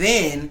shit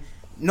then.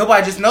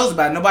 Nobody just knows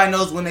about it. Nobody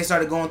knows when they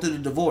started going through the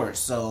divorce.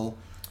 So,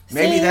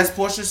 maybe that's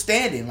Portia's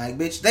standing. Like,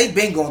 bitch, they've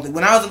been going through.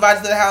 When I was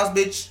invited to the house,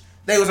 bitch,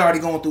 they was already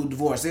going through a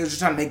divorce. They was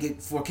just trying to make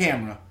it for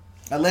camera.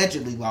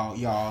 Allegedly, y'all.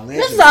 Allegedly.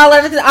 This is all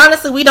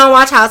honestly, we don't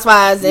watch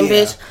Housewives, and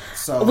bitch,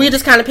 so we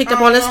just kind of picked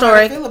up on this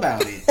story. I feel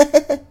about it.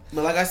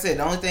 But like I said,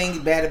 the only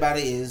thing bad about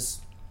it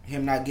is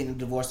him not getting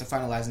divorced and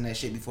finalizing that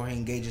shit before he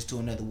engages to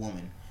another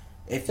woman.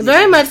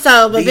 Very much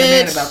so, but be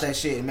bitch, a man about that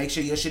shit and make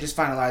sure your shit is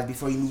finalized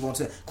before you move on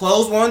to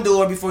close one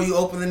door before you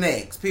open the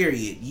next.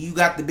 Period. You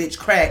got the bitch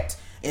cracked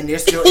and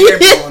there's still air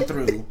blowing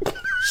through.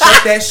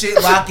 Shut that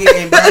shit, lock it,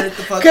 and burn it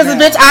the fuck down.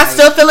 Because bitch, I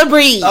still feel a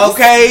breeze.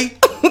 Okay.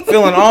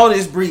 Feeling all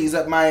this breeze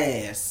up my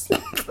ass.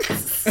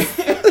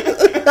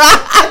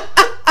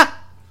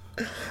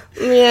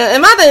 Yeah,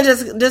 and my thing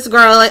is this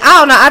girl, like, I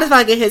don't know, I just feel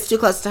like it hits too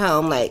close to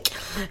home. Like,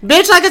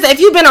 bitch, like I said, if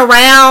you've been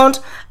around,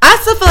 I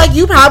still feel like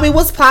you probably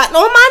was plotting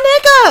on my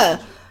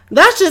nigga.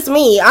 That's just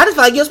me. I just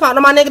feel like you was plotting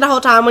on my nigga the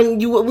whole time when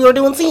we were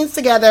doing scenes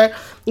together.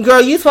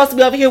 Girl, you supposed to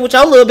be over here with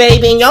your little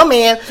baby and your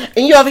man,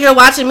 and you over here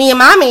watching me and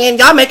my man.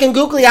 Y'all making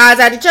googly eyes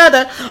at each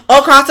other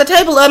across the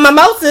table of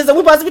mimosas, and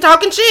we supposed to be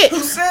talking shit. Who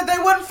said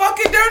they wasn't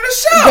fucking during the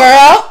show?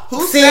 Girl,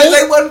 who said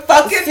they wasn't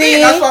fucking?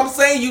 That's what I'm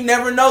saying. You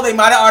never know. They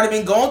might have already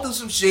been going through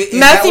some shit.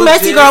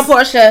 Messy girl,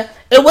 Portia.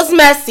 It was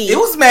messy. It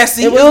was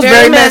messy. It was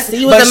very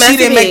messy. But she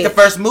didn't make the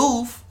first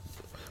move.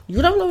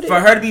 You don't know that. For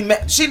her to be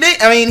she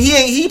did. I mean,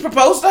 he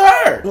proposed to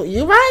her. Well,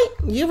 you're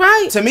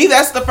right. To me,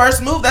 that's the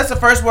first move. That's the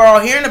first we're all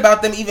hearing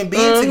about them even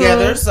being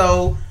together.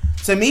 So,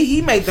 to me,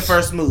 he made the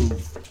first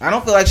move. I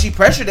don't feel like she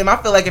pressured him. I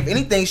feel like if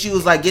anything, she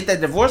was like, get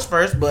that divorce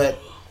first. But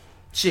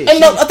shit.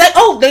 And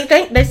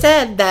they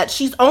said that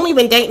she's only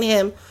been dating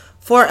him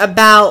for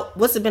about,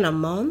 what's it been, a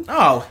month?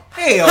 Oh,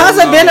 hell Has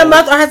it been a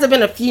month or has it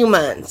been a few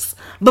months?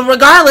 But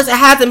regardless, it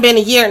hasn't been a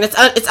year, and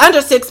it's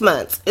under 6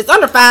 months. It's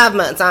under 5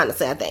 months,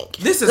 honestly, I think.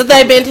 This is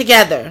they've been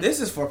together.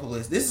 This is for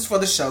publicity. This is for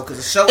the show, because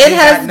the show it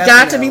has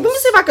got to be. Let me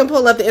see if I can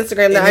pull up the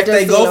Instagram that I just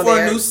seen. If they go for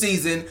a new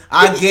season,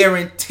 I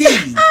guarantee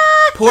you,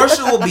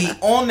 Portia will be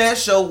on that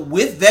show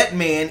with that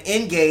man,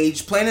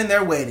 engaged, planning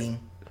their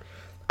wedding.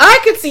 I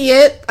could see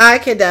it. I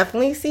could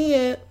definitely see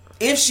it.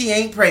 If she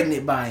ain't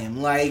pregnant by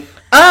him, like,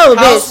 bitch,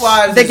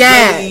 Housewives the is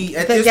gag. really,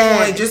 at this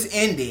point, just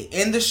end it.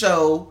 End the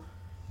show.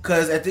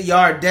 Because y'all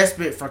are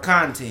desperate for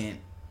content.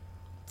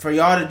 For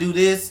y'all to do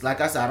this, like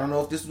I said, I don't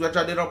know if this is what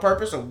y'all did on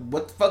purpose or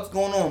what the fuck's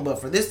going on.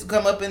 But for this to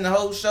come up in the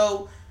whole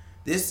show,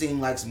 this seemed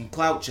like some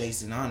clout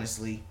chasing,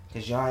 honestly.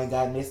 Because y'all ain't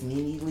got Miss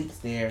Nene Leaks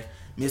there.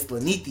 Miss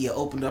Lanithia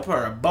opened up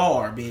her a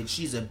bar, bitch.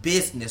 She's a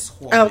business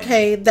woman.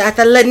 Okay, at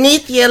the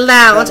Lanithia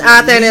Lounge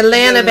out there in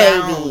Atlanta,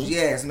 baby.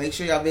 Yes, make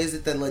sure y'all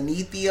visit the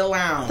Lanithia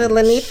Lounge. The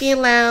Lanithia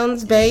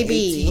Lounge,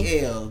 baby.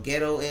 ATL,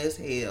 ghetto as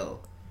hell.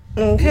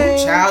 Okay.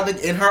 Ooh, child,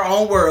 in her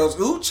own words.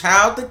 Ooh,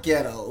 child, the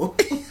ghetto.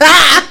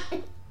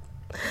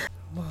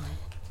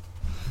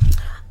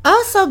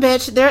 Also,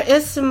 bitch, there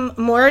is some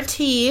more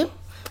tea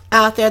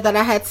out there that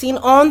I had seen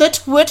on the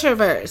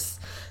Twitterverse.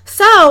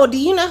 So, do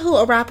you know who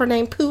a rapper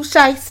named Pooh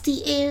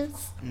Shiesty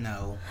is?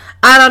 No.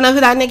 I don't know who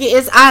that nigga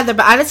is either,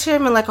 but I just hear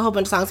him in like a whole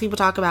bunch of songs people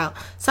talk about.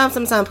 Some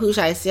Pooh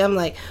Shiesty. I'm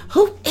like,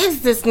 who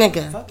is this nigga?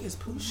 What the fuck is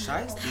Pooh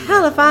Shiesty?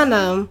 Hell if I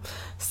know.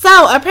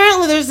 So,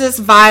 apparently there's this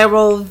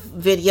viral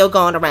video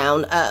going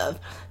around of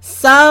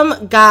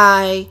some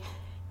guy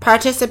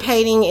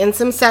participating in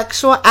some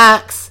sexual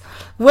acts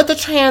with a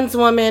trans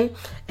woman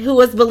who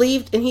was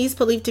believed, and he's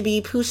believed to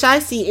be Pooh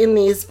Shiesty in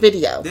this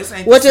video. This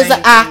ain't which the is same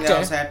an actor. That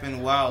was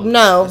happening wild.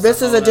 No,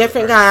 this is a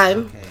different guy.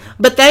 Okay.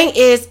 But thing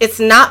is, it's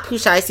not Pooh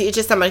Shiesty, it's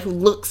just somebody who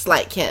looks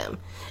like him.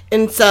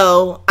 And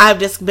so, I've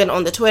just been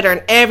on the Twitter,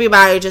 and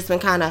everybody just been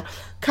kind of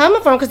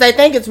coming from, because they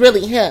think it's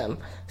really him.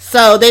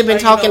 So, they've been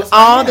talking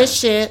all this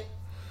shit.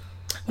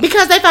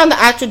 Because they found the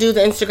actor dude,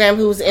 the Instagram,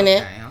 who was in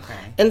it.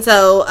 Okay. And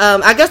so,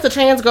 I guess the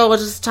trans girl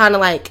was just trying to,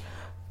 like,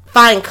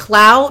 find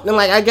clout. And,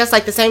 like, I guess,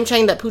 like, the same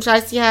chain that Pooh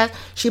Shiesty has,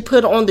 she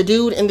put on the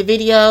dude in the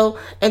video.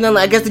 And then,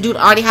 like, I guess the dude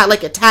already had,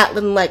 like, a tat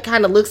and, like,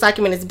 kind of looks like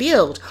him in his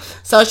build.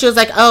 So she was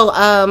like,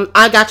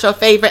 I got your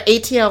favorite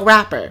ATL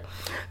rapper.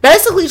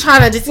 Basically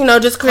trying to just,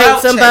 just create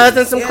clout some buzz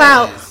and some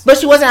clout. But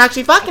she wasn't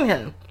actually fucking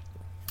him.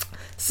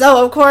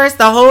 So, of course,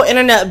 the whole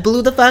internet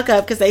blew the fuck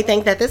up because they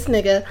think that this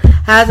nigga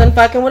has been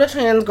fucking with a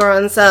trans girl.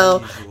 And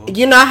so,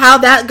 you know how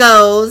that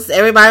goes.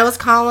 Everybody was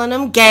calling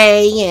him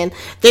gay and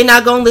they're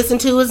not going to listen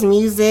to his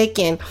music.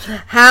 And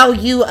how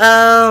you,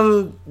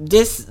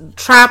 this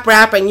trap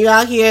rapper and you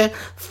out here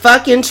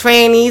fucking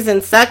trannies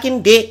and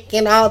sucking dick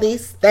and all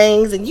these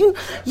things. And you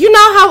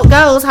know how it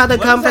goes, how they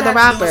come for the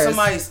rappers. What does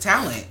somebody's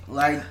talent?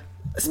 Like,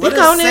 Speak what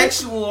on does it.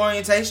 sexual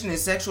orientation and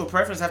sexual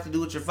preference have to do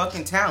with your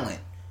fucking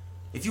talent?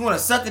 If you want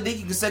to suck a dick,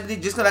 you can suck a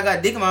dick. Just because I got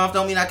a dick in my mouth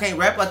don't mean I can't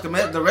rap like the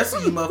rest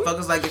of you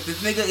motherfuckers. Like, if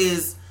this nigga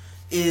is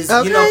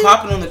okay, you know,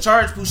 popping on the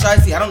charts, Pooh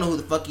Shiesty, I don't know who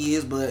the fuck he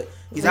is, but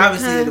he's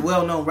obviously a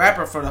well-known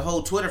rapper for the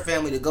whole Twitter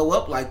family to go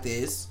up like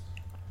this.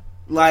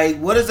 Like,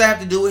 what does that have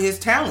to do with his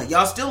talent?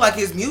 Y'all still like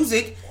his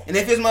music, and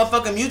if his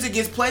motherfucking music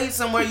gets played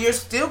somewhere, you're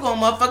still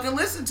gonna motherfucking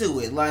listen to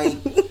it. Like,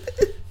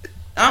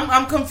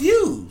 I'm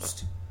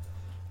confused.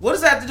 What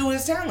does that have to do with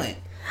his talent?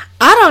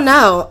 I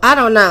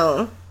don't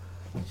know.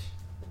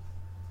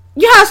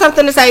 You have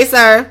something to say,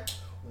 sir?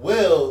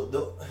 Well,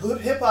 the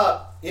hip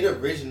hop, it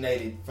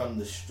originated from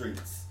the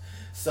streets.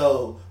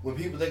 So when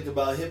people think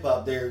about hip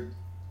hop, they're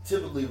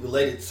typically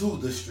related to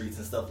the streets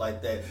and stuff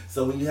like that.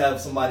 So when you have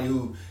somebody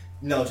who,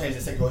 you know,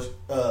 changes sexual,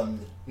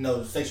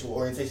 sexual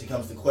orientation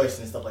comes to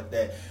question and stuff like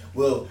that.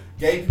 Well,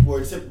 gay people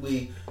are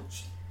typically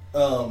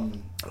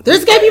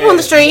there's gay people on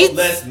the streets,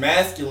 less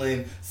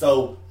masculine.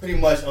 So pretty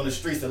much on the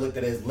streets, they're looked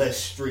at as less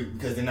street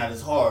because they're not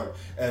as hard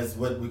as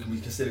what we can be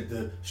considered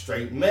the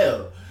straight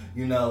male.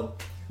 You know.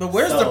 But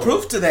where's the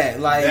proof to that?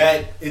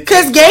 Like,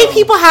 because gay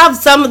people have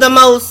some of the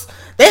most.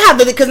 They have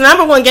because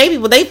number one, gay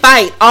people, they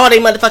fight all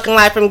their motherfucking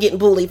life from getting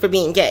bullied for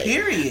being gay.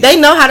 Period. They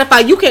know how to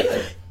fight. You can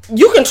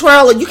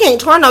twirl. You can't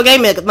twirl no gay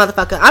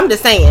motherfucker. I'm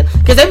just saying,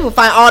 because they people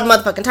fight all the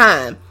motherfucking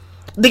time.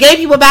 The gay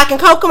people back in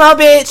Kokomo,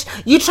 bitch.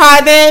 You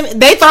try them,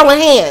 they throwing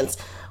hands.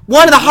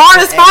 One of the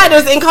hardest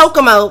fighters in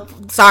Kokomo.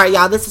 Sorry,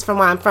 y'all. This is from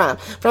where I'm from.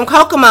 From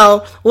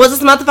Kokomo was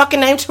this motherfucker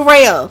named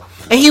Terrell.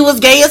 And he was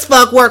gay as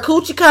fuck, wore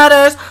coochie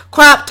cutters,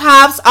 crop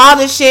tops, all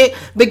this shit.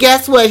 But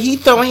guess what? He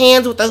throwing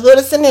hands with the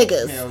hoodest of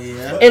niggas. Hell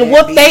yeah. And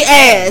whooped they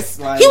ass.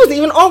 Like, he was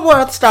even on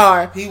World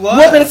Star. He was.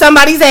 Whooping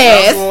somebody's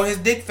ass. When his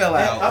dick fell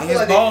out. And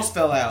his balls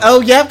fell out.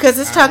 Oh, yeah, because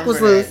his tuck was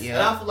loose. Yeah.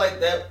 And I feel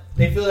like that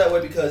they feel that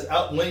way because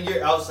when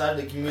you're outside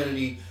the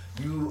community,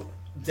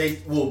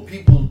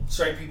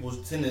 straight people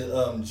tend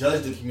to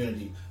judge the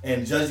community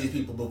and judge these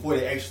people before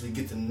they actually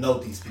get to know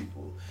these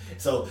people.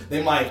 So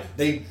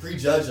they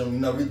prejudge them, you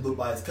know, read the book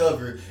by its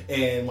cover,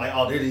 and like,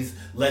 oh, they're these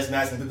less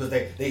masculine because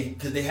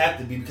they have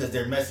to be because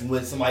they're messing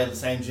with somebody of the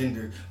same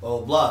gender, blah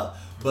blah blah.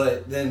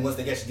 But then once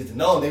they actually get to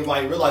know them, they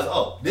might realize,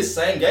 oh, this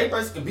same gay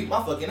person can beat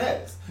my fucking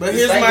ass. But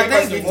here's my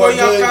thing: before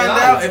y'all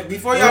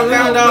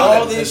found out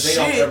all this shit,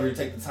 they don't ever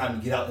take the time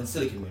to get out into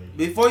the community.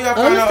 Before y'all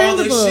found out all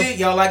this shit,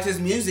 y'all liked his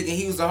music, and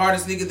he was the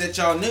hardest nigga that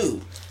y'all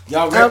knew.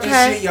 Y'all rap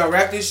this shit, y'all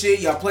rap this shit,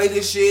 y'all play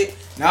this shit.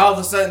 Now all of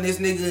a sudden this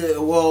nigga,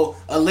 well,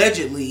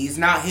 allegedly, it's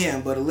not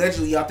him, but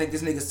allegedly y'all think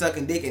this nigga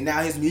sucking dick, and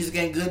now his music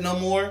ain't good no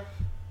more.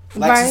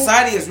 Like,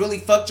 society has really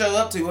fucked y'all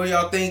up to where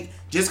y'all think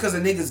just because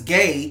a nigga's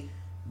gay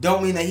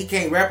don't mean that he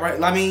can't rap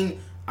right. I mean,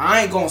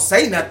 I ain't gonna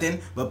say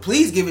nothing, but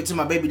please give it to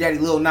my baby daddy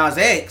Lil Nas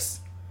X.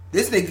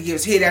 This nigga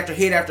gives hit after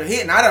hit after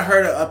hit, and I done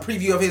heard a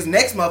preview of his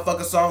next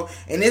motherfucking song,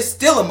 and it's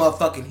still a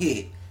motherfucking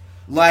hit.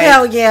 Like,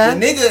 hell yeah.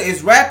 The nigga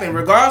is rapping,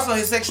 regardless of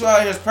his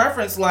sexuality or his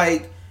preference.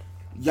 Like,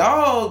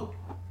 y'all,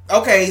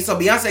 okay, so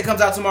Beyonce comes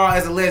out tomorrow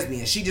as a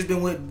lesbian. She just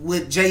been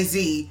with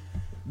Jay-Z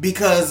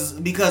because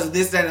of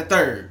this, that, and the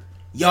third.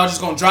 Y'all just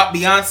gonna drop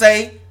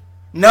Beyonce?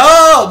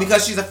 No,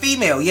 because she's a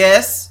female,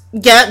 yes.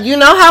 Yeah, you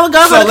know how it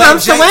goes when it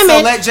comes to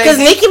women. Because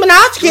Nicki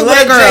Minaj can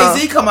with a girl. Let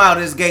Jay-Z come out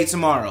as gay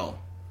tomorrow.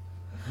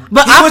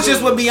 But he was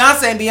just with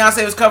Beyonce, and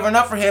Beyonce was covering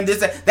up for him.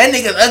 That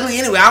nigga's ugly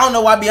anyway. I don't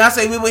know why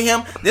Beyonce with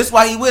him. This is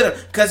why he with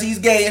her, because he's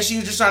gay, and she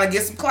was just trying to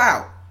get some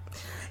clout.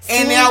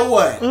 And now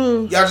what?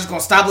 Y'all just gonna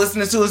stop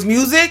listening to his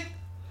music?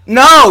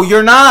 No,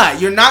 you're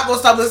not. You're not gonna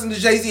stop listening to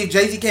Jay-Z if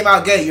Jay-Z came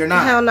out gay. You're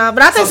not. Hell no.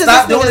 But I think so.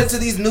 Stop doing it to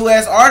these new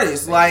ass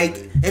artists.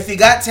 Like, if he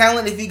got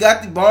talent, if he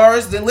got the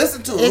bars, then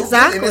listen to it.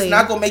 Exactly. And it's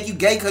not gonna make you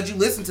gay because you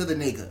listen to the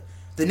nigga.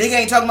 The nigga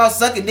ain't talking about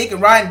sucking dick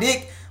and riding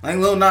dick like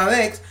Lil Nas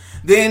X.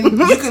 Then you can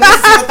listen to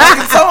the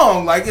fucking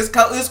song. Like, it's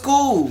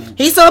cool.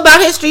 He's still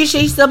about his street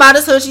shit. He's still about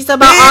his hood. He's still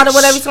about all the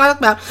whatever he's talking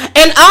about.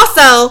 And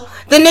also,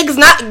 the nigga's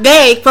not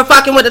gay for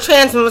fucking with a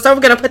trans woman, so we're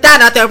gonna put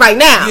that out there right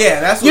now. Yeah,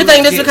 that's what you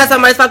think this because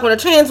somebody's fucking with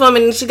a trans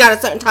woman and she got a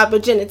certain type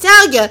of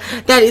genitalia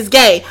that is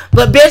gay.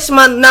 But bitch,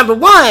 number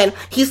one,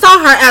 he saw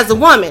her as a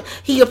woman.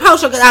 He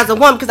approached her as a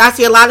woman because I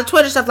see a lot of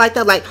Twitter stuff like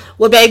that. Like,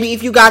 well, baby,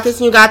 if you got this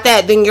and you got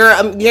that, then you're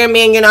a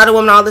man, you're not a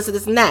woman, all this and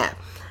this and that.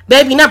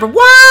 Baby, number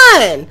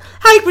one,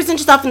 how you present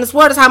yourself in this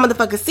world is how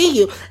motherfuckers see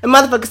you. And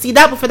motherfuckers see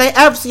that before they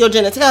ever see your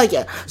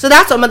genitalia. So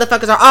that's what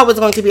motherfuckers are always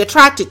going to be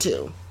attracted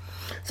to.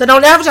 So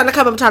don't ever try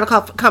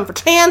to come for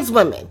trans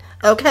women,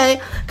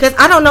 okay? Because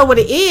I don't know what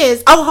it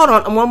is. Oh, hold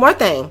on. One more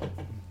thing.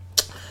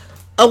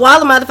 A while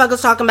the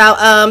motherfuckers talking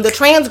about the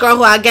trans girl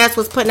who I guess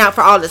was putting out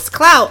for all this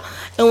clout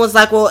and was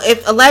like, well,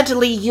 if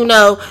allegedly, you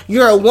know,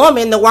 you're a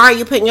woman, then why are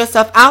you putting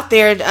yourself out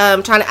there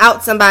trying to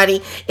out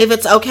somebody if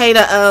it's okay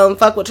to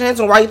fuck with trans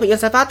women? Why are you putting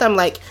yourself out there? I'm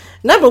like,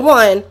 number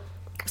one,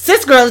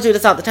 cis girls do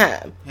this all the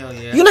time. Hell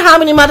yeah. You know how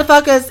many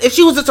motherfuckers, if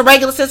she was just a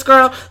regular cis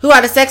girl who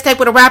had a sex tape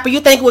with a rapper, you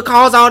think it would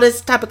cause all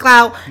this type of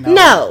clout?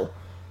 No.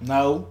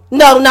 No,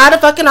 not a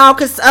fucking all,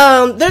 because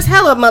there's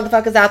hella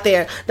motherfuckers out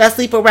there that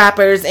sleep with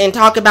rappers and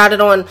talk about it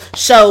on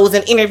shows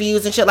and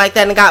interviews and shit like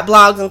that, and got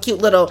blogs and cute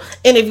little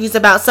interviews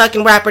about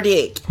sucking rapper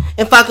dick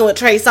and fucking with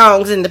Trey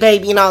Songz and the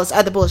baby and all this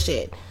other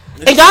bullshit.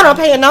 And y'all don't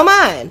pay it no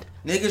mind.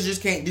 Niggas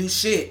just can't do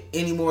shit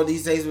anymore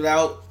these days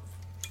without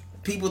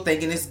people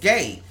thinking it's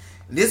gay.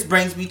 This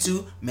brings me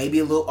to maybe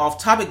a little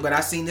off topic, but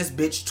I seen this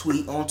bitch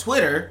tweet on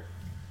Twitter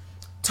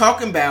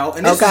talking about,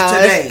 and this is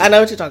today. I know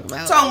what you're talking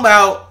about. Talking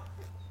about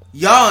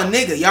y'all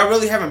nigga, y'all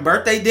really having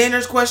birthday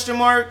dinners? ?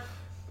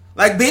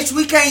 Like, bitch,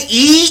 we can't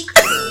eat.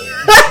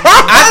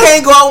 I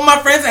can't go out with my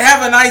friends and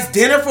have a nice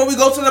dinner before we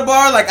go to the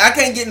bar. Like, I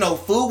can't get no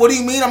food. What do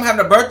you mean I'm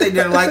having a birthday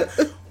dinner? Like,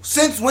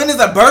 since when is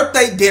a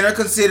birthday dinner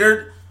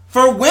considered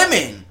for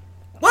women?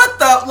 What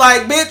the,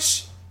 like,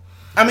 bitch?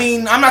 I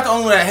mean, I'm not the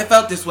only one that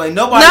felt this way.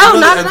 Nobody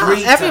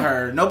agreed to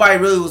her. Nobody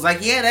really was like,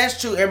 yeah,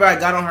 that's true. Everybody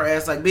got on her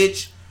ass like,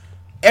 bitch,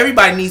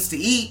 everybody needs to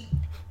eat.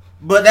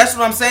 But that's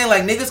what I'm saying.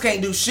 Like, niggas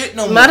can't do shit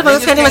no more.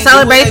 Motherfuckers can't even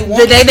celebrate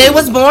the day they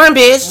was born,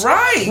 bitch.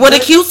 Right. With a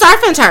cute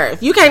surf and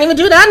turf. You can't even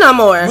do that no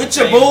more. With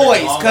your boys,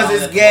 because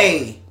it's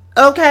gay.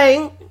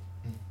 Okay.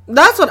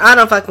 That's what I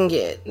don't fucking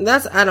get.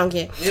 I don't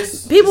get.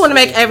 People want to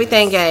make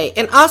everything gay.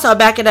 And also,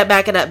 back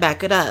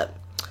it up.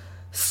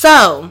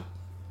 So,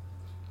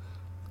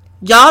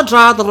 y'all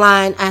draw the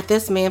line at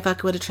this man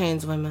fucking with a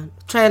trans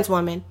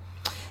woman.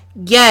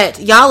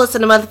 Yet, y'all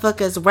listen to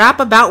motherfuckers rap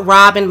about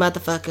robbing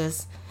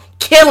motherfuckers.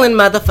 Killing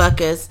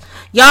motherfuckers.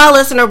 Y'all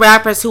listen to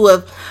rappers who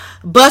have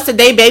busted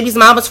their baby's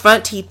mama's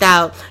front teeth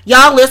out.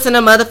 Y'all listen to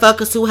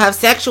motherfuckers who have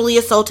sexually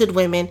assaulted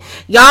women.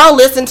 Y'all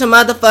listen to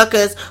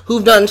motherfuckers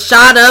who've done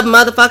shot up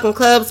motherfucking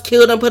clubs,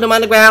 killed them, put them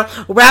on the ground,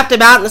 rapped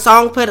about in the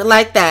song, put it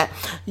like that.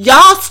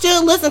 Y'all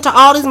still listen to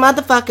all these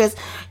motherfuckers,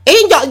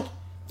 and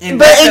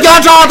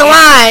y'all draw the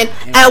line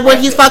at when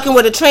he's fucking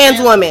with a trans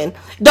woman.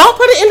 Don't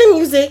put it in the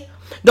music.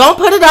 Don't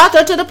put it out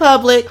there to the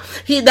public.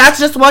 That's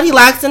just what he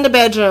likes in the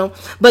bedroom.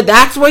 But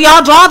that's where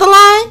y'all draw the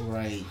line?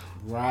 Right.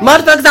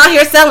 Motherfuckers out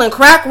here selling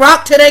crack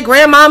rock to their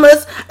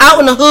grandmamas out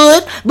in the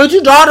hood. But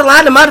you draw the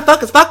line to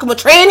motherfuckers fucking with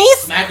trannies?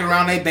 Smacking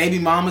around their baby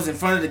mamas in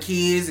front of the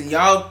kids. And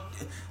y'all,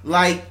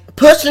 like,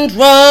 pushing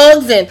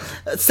drugs and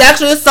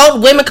sexually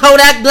assault women,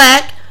 Kodak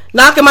Black.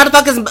 Knocking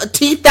motherfuckers'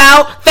 teeth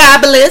out.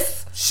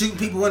 Fabulous. Shooting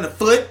people in the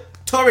foot.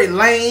 Tory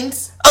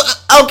Lanez.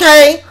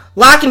 Okay.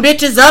 Locking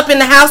bitches up in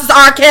the house is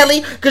R. Kelly,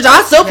 because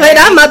y'all still play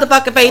that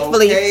motherfucker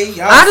faithfully.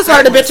 I just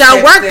heard a bitch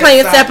out work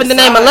playing Step in the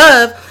Name of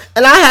Love,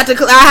 and I had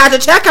to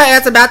check her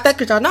ass about that,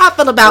 because y'all know I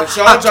feel about but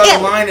y'all draw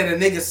the line at a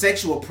nigga's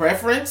sexual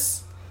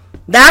preference?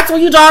 That's where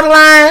you draw the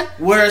line?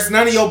 Where it's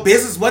none of your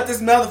business what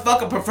this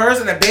motherfucker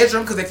prefers in the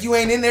bedroom, because if you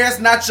ain't in there,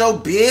 it's not your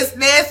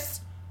business?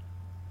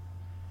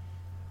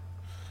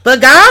 But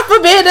God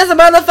forbid this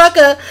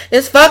motherfucker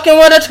is fucking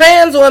with a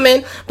trans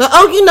woman. But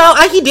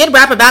he did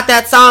rap about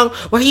that song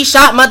where he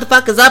shot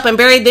motherfuckers up and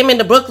buried them in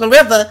the Brooklyn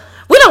River.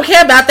 We don't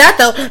care about that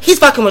though. He's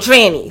fucking with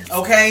trannies.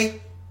 Okay.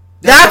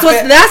 That's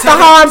the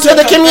harm to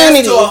the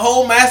community. To a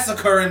whole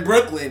massacre in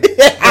Brooklyn.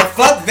 But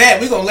fuck that.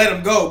 We gonna let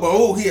him go.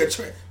 But he a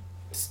trans.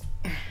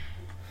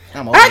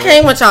 I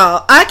can't with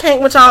y'all. I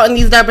can't with y'all in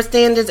these double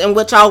standards and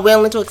what y'all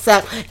willing to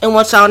accept and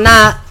what y'all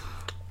not.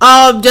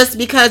 All just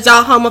because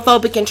y'all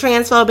homophobic and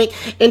transphobic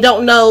and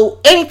don't know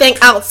anything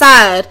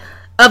outside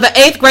of an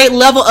 8th grade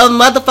level of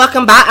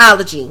motherfucking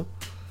biology.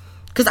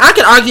 Because I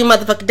can argue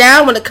motherfucker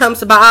down when it comes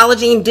to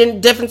biology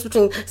and difference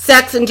between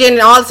sex and gender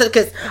and all this.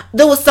 Because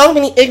there was so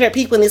many ignorant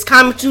people in these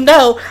comments. You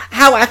know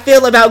how I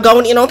feel about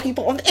going in on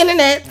people on the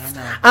internet.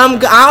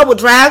 I will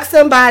drag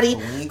somebody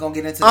we ain't gonna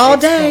get into the all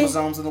X day.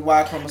 chromosomes and the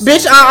Y chromosomes.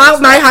 Bitch, I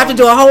might have to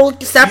do a whole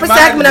separate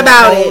segment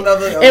about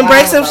it and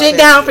break some shit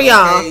down for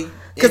y'all. Okay.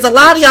 Because a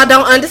lot of y'all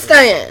don't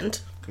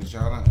understand. Because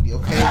y'all don't,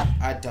 okay?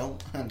 I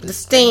don't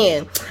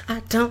understand.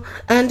 I don't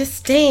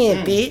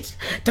understand, bitch.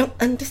 Don't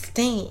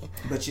understand.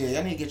 But yeah,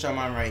 y'all need to get your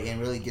mind right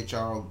and really get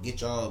y'all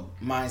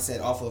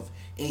mindset off of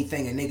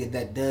anything a nigga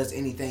that does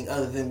anything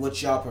other than what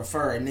y'all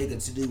prefer a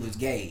nigga to do is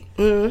gay.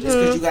 Mm-hmm. Just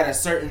because you got a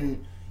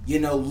certain,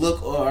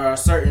 look or a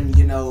certain,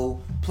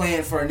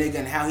 plan for a nigga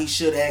and how he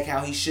should act,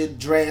 how he should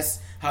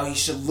dress, how he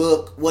should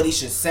look, what he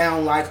should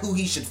sound like, who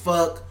he should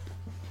fuck.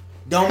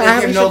 Don't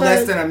make him no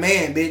less than a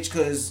man, bitch,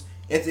 because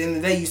at the end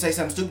of the day, you say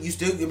something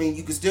stupid,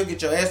 you can still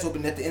get your ass whooped,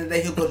 and at the end of the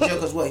day, he'll go to jail,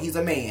 because what? He's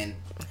a man.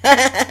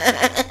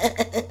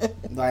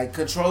 Like,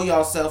 control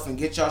yourself and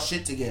get y'all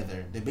shit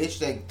together. The bitch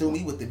that threw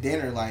me with the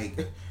dinner,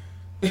 like,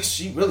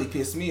 she really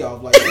pissed me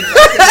off. Like, bitch,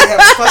 I can't have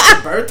a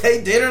fucking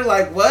birthday dinner?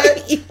 Like,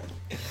 what? Dang,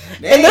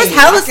 and there's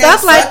hella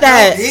stuff like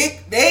that.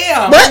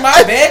 Damn, in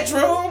my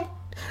bedroom?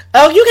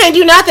 Oh, you can't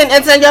do nothing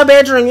inside your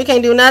bedroom. You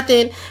can't do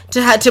nothing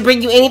to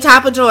bring you any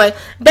type of joy.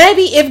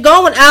 Baby, if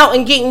going out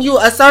and getting you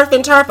a surf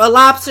and turf, a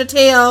lobster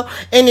tail,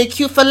 and a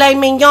cute filet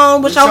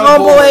mignon with your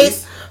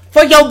homeboys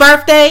for your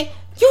birthday,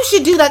 you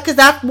should do that because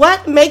that's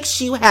what makes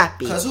you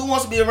happy. Because who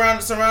wants to be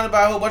surrounded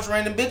by a whole bunch of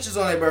random bitches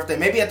on their birthday?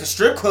 Maybe at the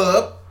strip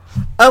club.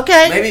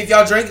 Okay. Maybe if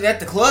y'all drinking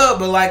at the club,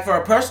 but like for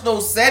a personal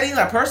setting,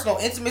 a personal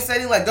intimate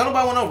setting, like don't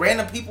nobody want no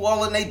random people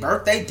all in their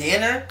birthday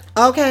dinner.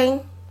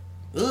 Okay.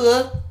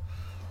 Ugh.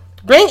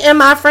 Bring in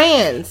my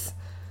friends.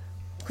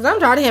 Because I'm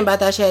trying to hear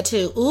about that shit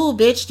too. Ooh,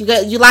 bitch,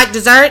 you like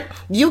dessert?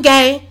 You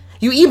gay.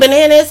 You eat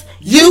bananas?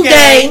 You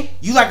gay.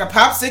 You like a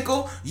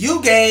popsicle?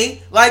 You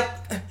gay. Like,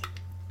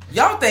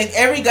 Y'all think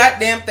every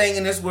goddamn thing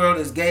in this world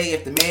is gay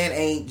if the man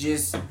ain't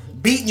just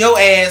beating your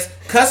ass,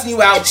 cussing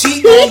you out,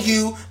 cheating on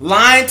you,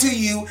 lying to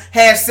you,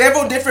 has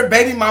several different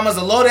baby mamas,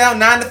 a low down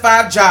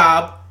 9-to-5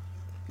 job.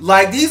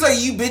 Like, these are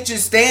you bitches'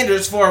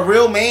 standards for a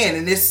real man,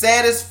 and it's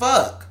sad as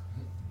fuck.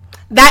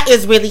 That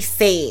is really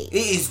sad. It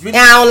is really.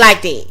 I don't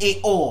like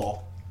that.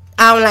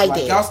 I don't like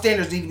that. Y'all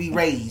standards need to be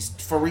raised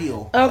for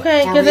real.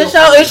 Okay, because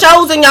it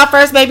shows in y'all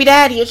first baby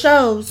daddy. It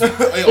shows.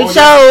 It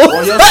shows.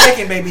 Or your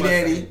second baby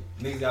daddy.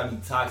 Niggas gotta be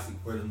toxic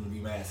for them to be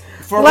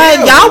masculine. For like,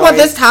 real, y'all want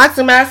this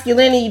toxic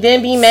masculinity,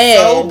 then be mad.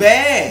 So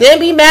bad. Then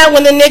be mad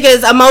when the nigga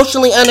is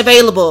emotionally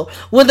unavailable.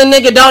 When the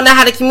nigga don't know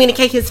how to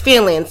communicate his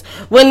feelings.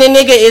 When the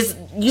nigga is,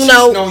 you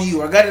know, cheating on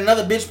you. I got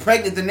another bitch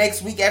pregnant the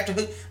next week after.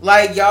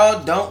 Like,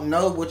 y'all don't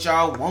know what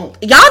y'all want.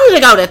 Y'all need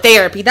to go to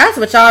therapy. That's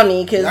what y'all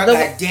need. Cause y'all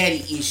got daddy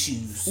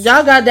issues.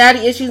 Y'all got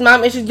daddy issues,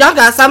 mom issues. Y'all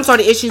got some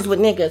sort of issues with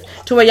niggas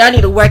to where y'all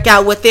need to work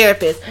out with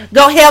therapists.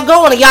 Go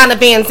on a Yana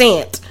Van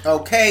Zant.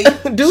 Okay.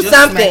 Do just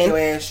something. Smack your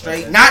ass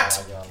straight.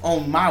 Not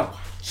on my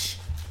watch.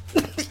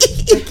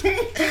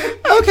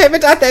 Okay,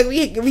 but I think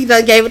we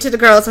done gave it to the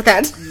girls with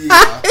that.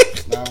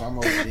 Yeah, I'm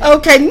over it.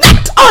 Okay,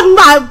 not on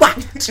my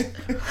watch.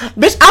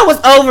 Bitch, I was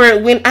over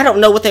it when I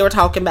don't know what they were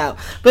talking about.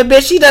 But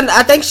bitch, she done.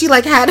 I think she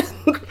like had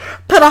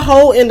put a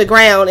hole in the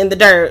ground in the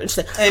dirt.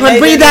 She said,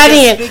 breathe that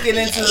in.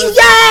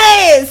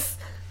 Yes.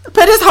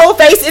 Put his whole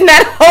face in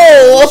that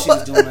hole. She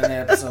was doing an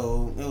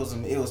episode.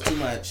 It was too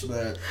much,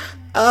 but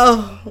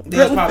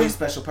there was probably a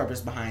special purpose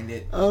behind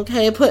it.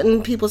 Okay,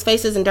 putting people's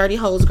faces in dirty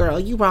holes, girl.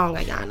 You wrong,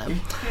 Ayana.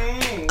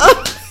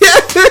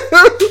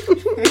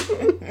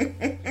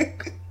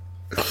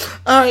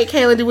 All right,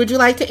 Kaylin, would you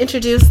like to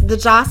introduce the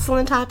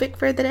Jocelyn topic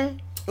for the day?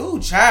 Ooh,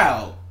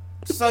 child.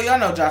 So y'all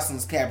know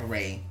Jocelyn's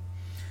Cabaret.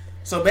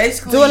 So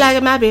basically, do it like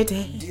it's my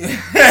birthday. Do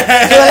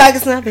it like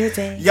it's my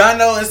birthday. Y'all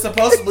know it's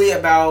supposed to be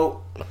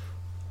about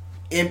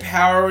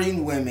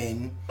empowering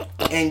women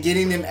and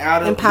getting them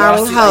out of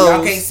empowering hoes.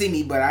 Y'all can't see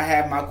me, but I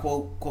have my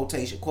quote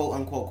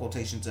unquote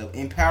quotations of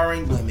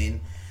empowering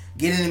women,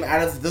 getting them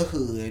out of the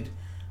hood,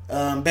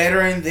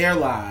 bettering their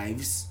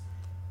lives.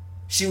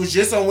 She was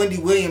just on Wendy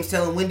Williams,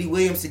 telling Wendy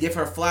Williams to give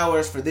her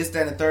flowers for this,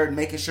 that, and the third,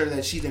 making sure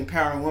that she's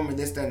empowering women,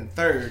 this, that, and the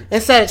third.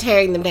 Instead of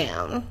tearing them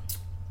down.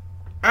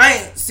 I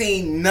ain't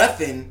seen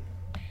nothing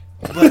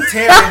but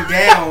tearing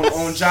down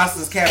on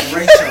Jocelyn's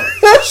Cabaret show.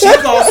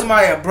 She called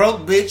somebody a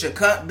broke bitch, a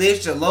cunt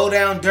bitch, a low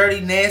down, dirty,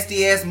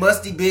 nasty ass,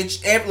 musty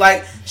bitch.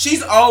 Like,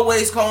 she's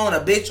always calling a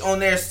bitch on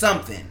there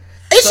something.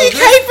 And so she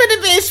came for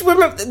the bitch.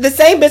 Remember, the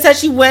same bitch that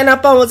she went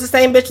up on was the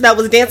same bitch that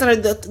was dancing her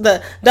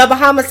the double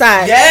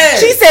homicide. Yes.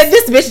 She said,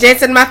 this bitch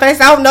dancing in my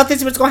face. I don't know if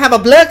this bitch gonna have a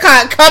blood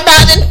clot come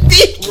out and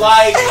deep.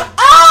 Like,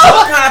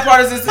 what kind of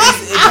part is this?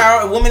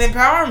 Woman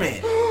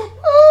empowerment.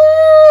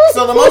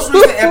 So the most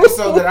recent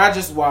episode that I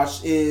just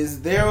watched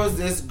is there was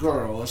this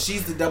girl.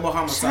 She's the double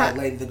homicide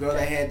lady. The girl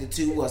that had the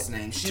two, what's her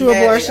name? Two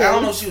abortions. I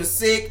don't know if she was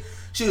sick.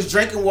 She was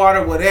drinking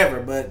water,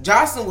 whatever. But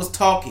Jocelyn was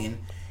talking.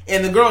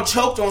 And the girl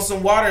choked on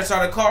some water and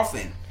started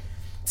coughing.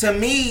 To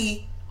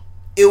me,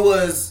 it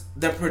was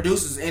the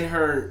producers in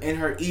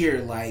her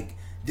ear, like,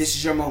 this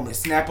is your moment.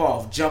 Snap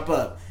off. Jump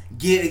up.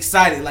 Get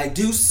excited. Like,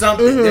 do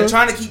something. Mm-hmm. They're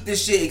trying to keep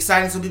this shit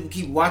exciting so people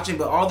keep watching,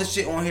 but all the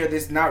shit on here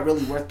that's not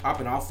really worth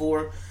popping off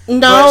for. No.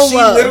 But she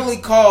literally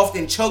coughed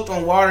and choked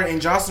on water,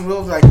 and Jocelyn Will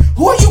was like,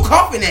 who are you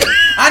coughing at?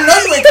 I know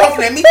you ain't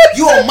coughing at me.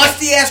 You a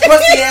musty ass,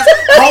 crusty ass,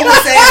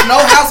 homeless ass, no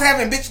house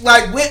having bitch.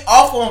 Like, went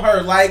off on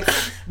her. Like,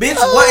 bitch,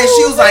 what? And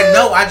she was like,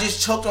 no, I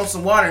just choked on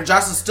some water. And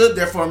Jocelyn stood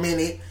there for a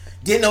minute,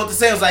 didn't know what to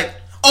say. I was like,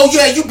 oh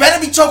yeah, you better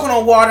be choking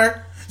on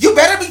water. You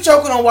better be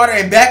choking on water,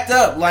 and backed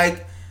up.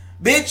 Like,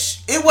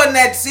 bitch, it wasn't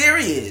that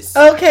serious.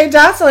 Okay,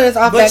 Jocelyn is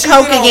off that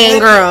coke again,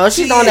 girl.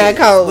 She's on that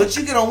coke. But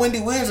you get on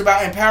Wendy Williams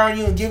about empowering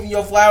you and giving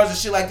your flowers and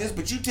shit like this,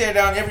 but you tear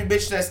down every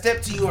bitch that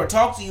stepped to you or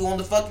talked to you on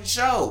the fucking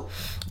show.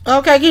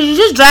 Okay, because you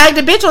just dragged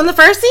the bitch on the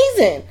first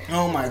season.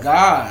 Oh my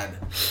God.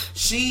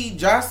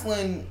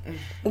 Jocelyn...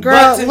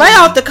 Girl, lay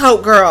off the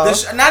coke, girl.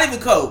 Not even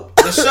coke.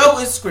 The show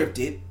is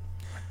scripted.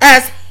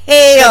 As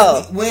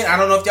hell. When, I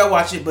don't know if y'all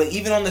watch it, but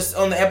even on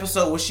the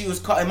episode where she was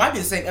it might be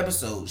the same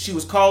episode. She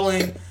was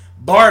calling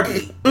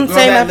Barbie, the girl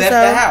that left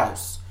the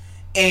house,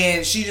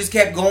 and she just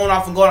kept going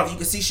off and going off. You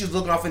can see she was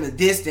looking off in the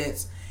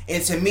distance,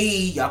 and to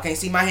me, y'all can't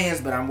see my hands,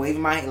 but I'm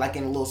waving my hand like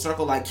in a little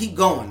circle, like keep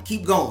going,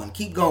 keep going,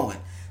 keep going.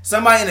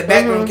 Somebody in the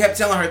back room kept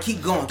telling her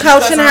keep going, keep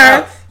coaching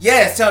her.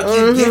 Yes, tell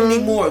her give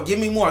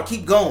me more,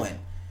 keep going.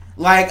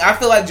 Like, I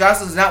feel like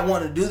Jocelyn's not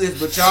wanting to do this,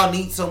 but y'all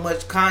need so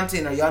much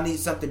content, or y'all need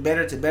something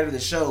better to better the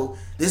show.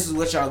 This is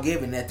what y'all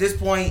giving. At this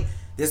point,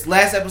 this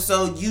last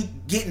episode, you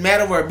getting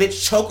mad over a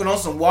bitch choking on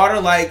some water.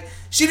 Like,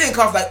 she didn't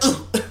cough like,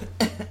 ugh.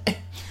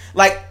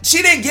 Like,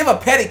 she didn't give a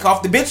petty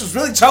cough. The bitch was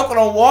really choking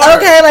on water.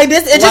 Okay, like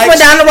this, it just went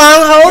down the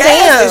wrong hole.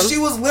 Yes, damn. She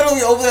was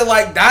literally over there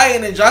like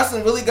dying, and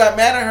Jocelyn really got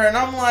mad at her, and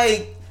I'm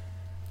like,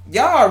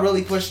 y'all are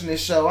really pushing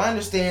this show. I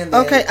understand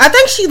that. Okay, I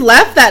think she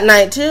left that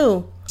night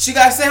too. She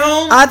got sent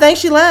home? I think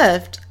she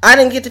left. I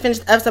didn't get to finish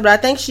the episode, but I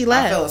think she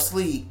left. I fell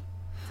asleep.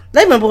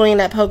 They've been bullying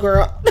that poor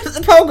girl.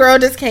 The poor girl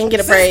just can't get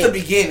a break. Since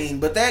the beginning,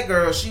 but that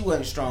girl, she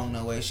wasn't strong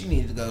no way. She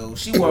needed to go.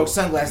 She wore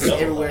sunglasses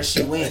everywhere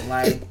she went.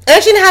 Like,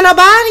 and she didn't have no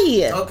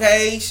body.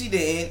 Okay, she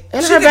didn't.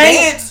 And she her could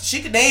dance.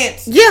 She could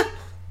dance. Yeah.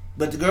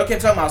 But the girl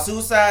kept talking about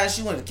suicide.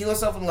 She wanted to kill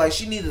herself, and like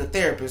she needed a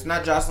therapist,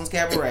 not Jocelyn's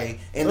Cabaret.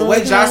 And the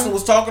way Jocelyn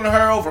was talking to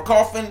her over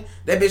coughing,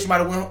 that bitch might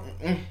have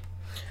went.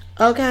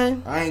 Okay.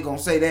 I ain't gonna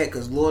say that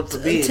because Lord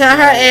forbid. Tell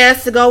her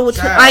ass to go with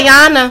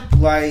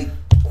Ayana. Like,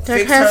 tell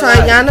her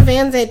to Ayana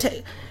Van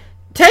Zandt.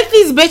 Take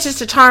these bitches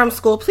to Charm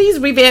School. Please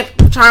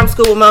revamp Charm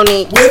School with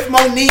Monique. With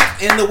Monique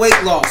in the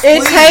weight loss.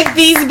 And take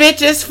these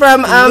bitches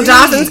from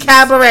Dawson's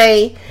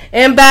Cabaret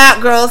and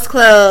Bad Girls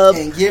Club.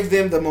 And give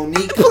them the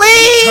Monique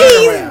Please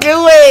turnaround.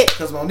 Do it.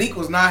 Because Monique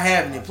was not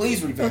having it.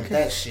 Please revamp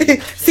that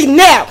shit. See,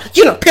 now,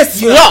 you done pissed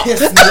me off.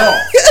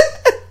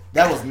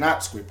 That was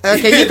not scripted.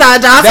 Okay, you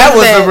thought Dawson that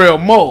was the real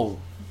Mo.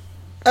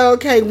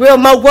 Okay, real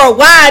Mo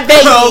worldwide,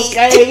 baby.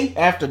 Okay.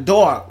 After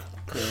dark.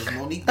 Because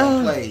Monique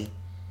don't play.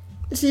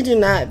 She do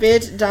not,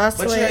 bitch.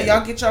 Jocelyn. But yeah,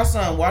 y'all get y'all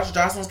son. Watch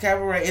Jocelyn's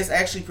Cabaret. It's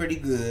actually pretty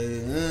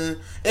good.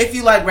 If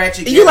you like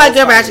Ratchet, you like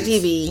good Ratchet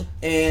TV.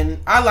 And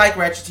I like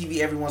Ratchet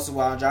TV every once in a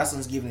while.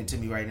 Jocelyn's giving it to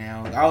me right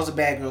now. I was a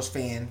Bad Girls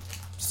fan,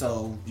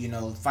 so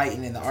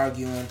fighting and the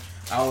arguing.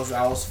 I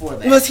was for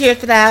that. You was here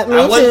for that. Me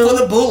I wasn't too.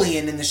 for the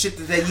bullying and the shit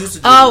that they used to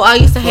do. Oh, I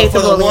used to hate the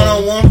bullying. For the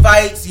one-on-one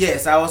fights,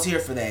 yes, I was here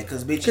for that.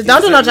 Because bitch,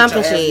 don't do no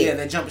jumping shit. Yeah,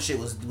 that jumping shit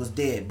was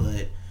dead.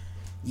 But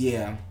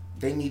yeah.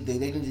 They need to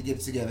get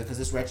it together because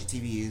this Ratchet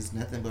TV is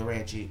nothing but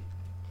ratchet,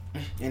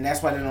 and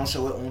that's why they don't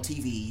show it on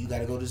TV. You got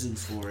to go to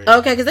Zeus for it.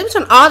 Okay, because they be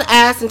showing all the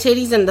ass and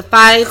titties and the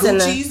fights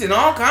Coochies and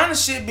all kind of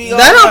shit. They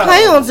don't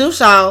play on Zeus,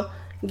 y'all.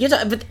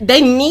 But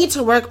they need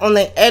to work on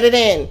the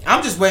editing.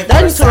 I'm just waiting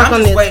for a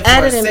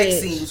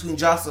sex scene between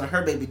Jocelyn and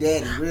her baby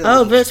daddy. Really?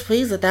 Oh, bitch,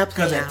 please let that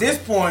play out. Because at this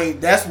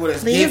point, that's what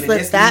it's giving.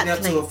 It's leading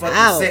up to a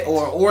fucking set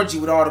or orgy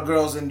with all the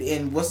girls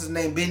and what's his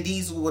name, Ben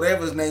Diesel,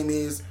 whatever his name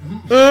is.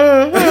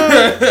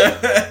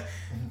 Mm-hmm.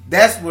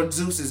 That's what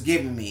Zeus is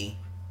giving me.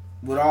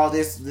 With all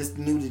this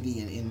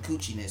nudity and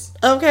coochiness.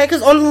 Okay,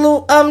 because on the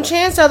little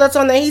chance show that's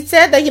on there, he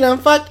said that he done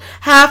fucked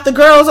half the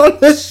girls on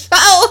the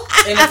show.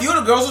 And a few of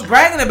the girls was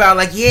bragging about,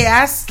 like, yeah,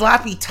 I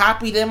sloppy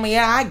toppy them,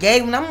 yeah, I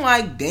gave them. I'm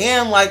like,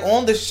 damn, like,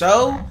 on the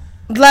show?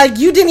 Like,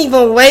 you didn't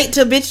even wait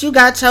till, bitch, you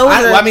got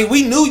chosen. I mean,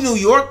 we knew New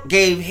York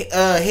gave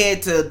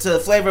head to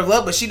Flavor of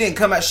Love, but she didn't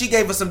come out. She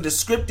gave us some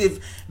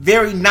descriptive,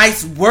 very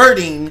nice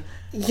wording.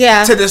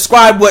 Yeah. To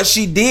describe what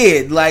she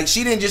did. Like,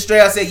 she didn't just straight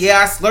out say, yeah,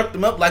 I slurped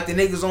them up like the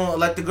niggas on,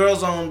 like the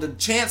girls on the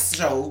Chance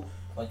show.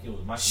 Like it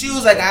was she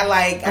was like,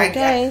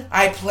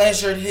 I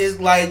pleasured his,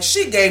 like,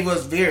 she gave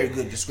us very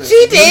good description.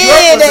 She did. New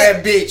York was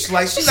that bitch.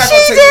 Like, she's not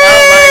gonna take you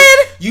out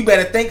like, you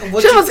better think of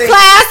what you think. She was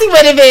classy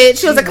with it,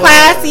 bitch. She was a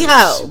classy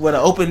hoe. With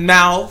an open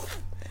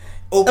mouth.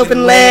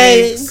 Open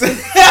legs.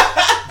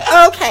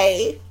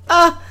 Okay.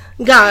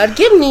 God,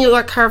 give New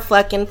York her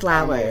fucking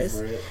flowers.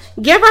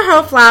 Give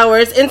her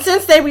flowers, and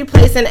since they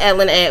replacing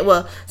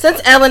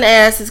since Ellen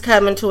ass is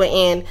coming to an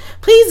end,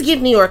 please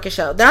give New York a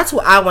show. That's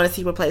what I want to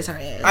see replace her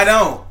ass. I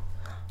don't,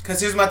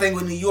 because here's my thing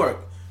with New York.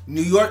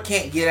 New York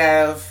can't get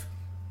out of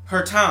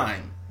her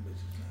time.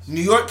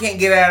 New York can't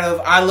get out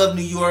of I Love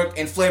New York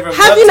and Flavor of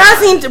Love. Have you not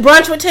seen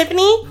Brunch with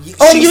Tiffany on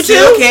YouTube? She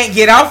still can't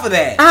get off of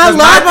that. I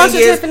love Brunch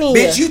with Tiffany.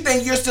 Bitch, you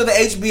think you're still the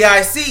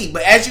HBIC,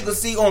 but as you can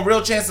see on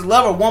Real Chance to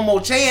Love or One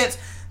More Chance,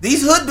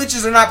 these hood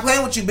bitches are not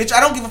playing with you, bitch. I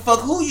don't give a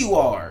fuck who you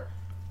are.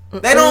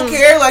 They don't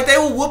care. Like, they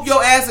will whoop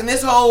your ass, and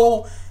this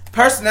whole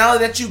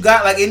personality that you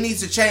got, like, it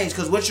needs to change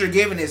because what you're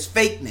giving is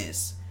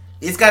fakeness.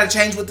 It's got to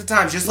change with the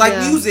times. Just like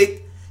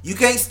music, you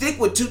can't stick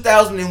with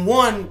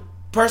 2001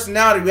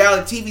 personality,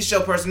 reality TV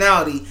show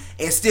personality,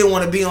 and still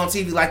want to be on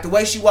TV. Like, the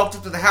way she walked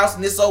up to the house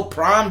in this old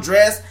prom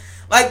dress.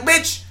 Like,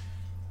 bitch,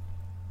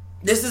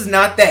 this is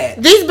not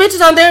that. These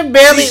bitches on there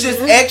barely. She's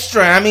just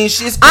extra. I mean,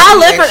 she's. I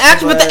live for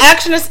action, but the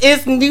actionist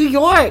is New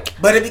York.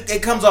 But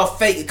it comes off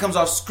fake. It comes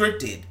off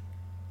scripted.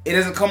 It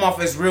doesn't come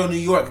off as real New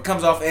York. It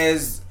comes off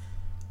as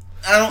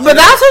But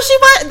that's what she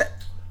was.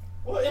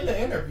 Well, in the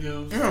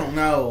interviews, I don't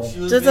know.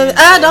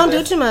 Don't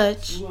do too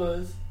much. She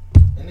was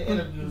in the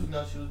interviews.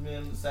 She was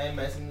being the same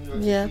mess in New York.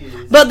 Yeah,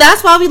 but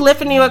that's why we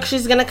live in New York.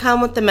 She's gonna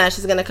come with the mess.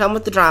 She's gonna come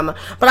with the drama.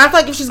 But I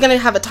feel like if she's gonna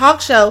have a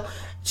talk show,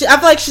 I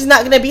feel like she's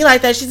not gonna be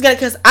like that. She's gonna,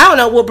 because I don't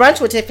know. Well,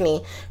 Brunch with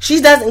Tiffany,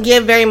 she doesn't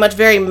give very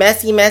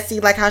messy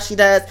like how she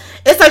does.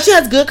 It's like she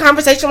has good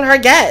conversation with her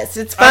guests.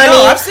 It's funny. I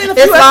know, I've seen a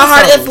few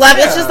episodes. It's love.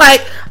 Yeah. It's just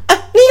like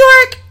New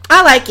York.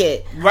 I like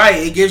it.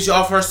 Right. It gives you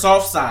off her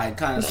soft side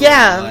kind of.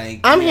 Yeah. Like,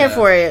 I'm here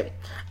for it.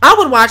 I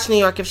would watch New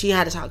York if she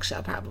had a talk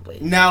show, probably.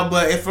 Now,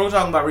 but if we're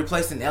talking about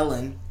replacing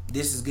Ellen,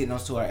 this is getting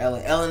us to our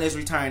Ellen. Ellen is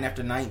retiring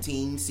after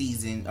 19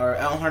 season, or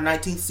on her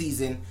 19th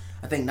season.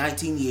 I think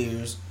 19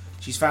 years.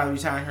 She's finally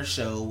retiring her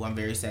show. I'm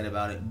very sad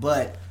about it.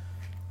 But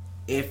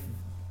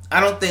I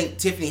don't think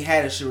Tiffany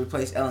Haddish should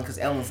replace Ellen, because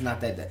Ellen's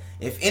not that.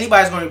 If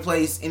anybody's going to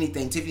replace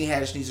anything, Tiffany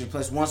Haddish needs to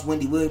replace. Once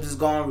Wendy Williams is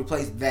gone,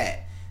 replace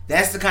that.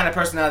 That's the kind of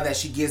personality that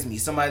she gives me.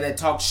 Somebody that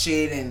talks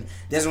shit and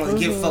doesn't really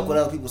give a fuck what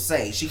other people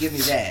say. She gives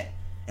me that.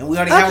 And we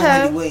already have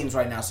Wendy Williams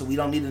right now, so we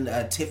don't need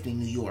a Tiffany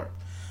New York.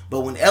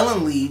 But when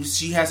Ellen leaves,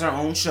 she has her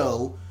own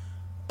show.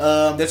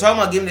 They're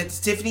talking about giving it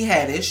to Tiffany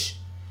Haddish.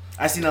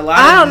 I've seen a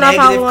lot of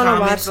negative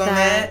comments on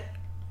that.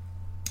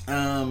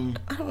 I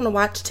don't want to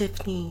watch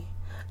Tiffany.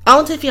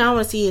 All Tiffany I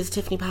want to see is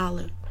Tiffany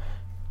Pollard.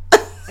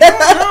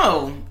 I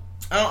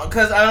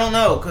don't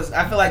know. Because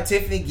I feel like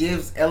Tiffany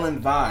gives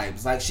Ellen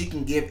vibes. Like, she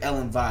can give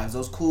Ellen vibes.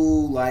 Those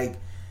cool, like,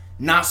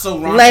 not so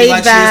raunchy laid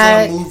like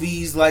back. she is in the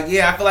movies. Like,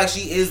 yeah, I feel like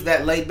she is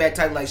that laid back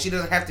type. Like, she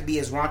doesn't have to be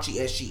as raunchy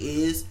as she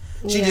is.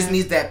 She just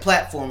needs that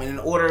platform. And in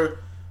order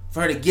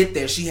for her to get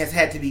there, she has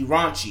had to be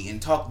raunchy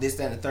and talk this,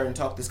 that, and the third, and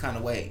talk this kind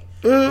of way.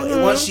 Mm-hmm.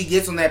 But once she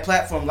gets on that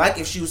platform, like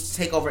if she was to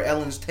take over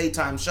Ellen's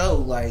daytime show,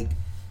 like,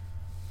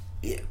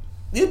 yeah,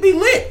 it'd be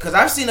lit. Because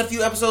I've seen a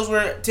few episodes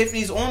where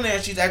Tiffany's on there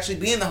and she's actually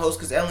being the host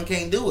because Ellen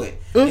can't do it.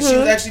 Mm-hmm. And she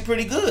was actually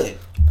pretty good.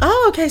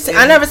 Oh, okay. So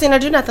I never seen her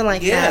do nothing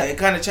like that. Yeah, it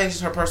kind of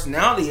changes her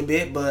personality a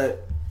bit,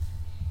 but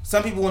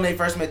some people, when they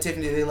first met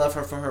Tiffany, they love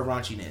her for her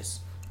raunchiness.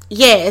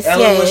 Yes,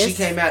 Ellen, when she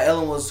came out,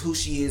 Ellen was who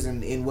she is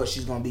and what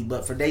she's going to be.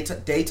 But for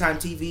daytime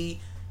TV,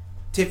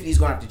 Tiffany's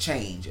going to have to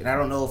change. And I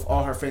don't know if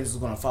all her friends are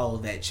going to follow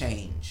that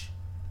change.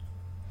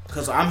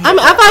 Because I'm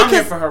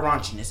here for her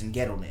raunchiness and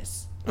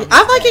ghetto-ness. I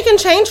feel like it can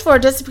change for her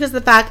just because of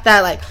the fact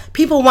that, like,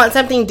 people want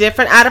something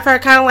different out of her.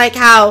 Kind of like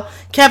how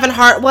Kevin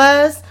Hart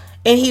was.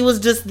 And he was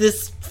just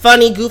this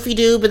funny, goofy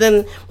dude, but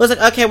then was like,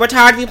 okay, we're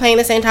tired of you playing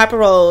the same type of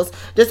roles.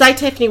 Just like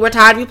Tiffany, we're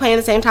tired of you playing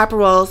the same type of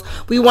roles.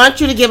 We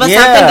want you to give us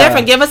something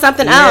different. Give us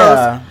something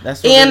else.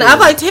 That's what and I'm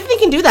like, Tiffany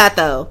can do that,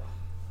 though.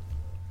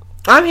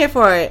 I'm here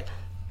for it.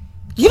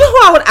 You know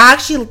who I would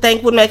actually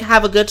think would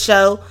have a good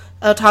show,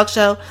 a talk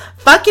show?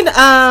 Fucking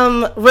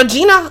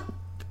Regina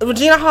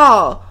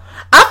Hall.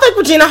 I think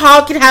Regina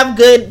Hall could have a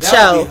good show.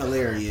 That would be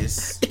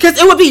hilarious. Because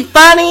it would be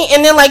funny,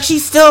 and then, like,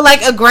 she's still,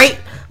 like, a great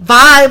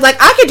vibe. Like,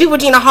 I could do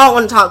Regina Hall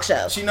on a talk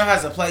show. She knows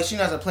how to play. She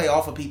knows how to play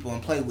off of people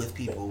and play with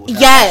people.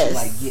 Yes,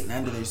 like getting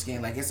under their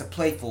skin. Like, it's a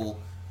playful,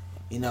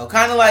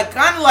 kind of like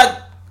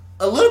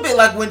a little bit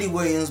like Wendy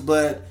Williams,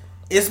 but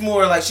it's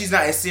more like she's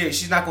not as serious.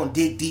 She's not going to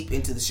dig deep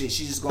into the shit.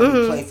 She's just going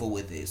to be playful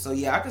with it. So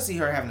yeah, I could see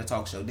her having a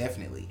talk show.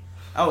 Definitely,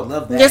 I would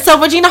love that. Yeah. So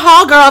Regina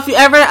Hall, girl, if you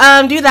ever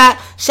do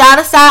that, shout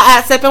us out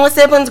at Sippin with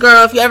Siblings,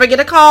 girl. If you ever get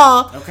a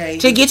call,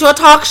 to get you a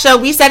talk show,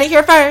 we said it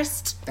here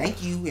first.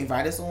 Thank you.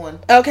 Invite us on.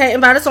 Okay,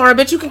 invite us on.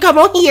 But you can come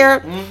on here.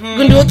 Mm-hmm. You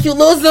can do a cute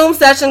little Zoom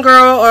session,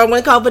 girl, or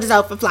when COVID is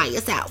over, fly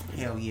us out.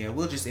 Hell yeah.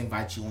 We'll just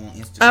invite you on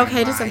Instagram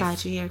Okay, just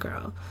invite you here,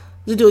 girl.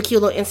 You do a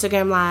cute little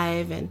Instagram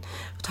live and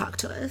talk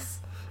to us.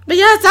 But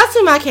yes, that's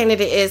who my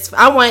candidate is.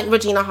 I want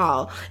Regina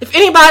Hall. If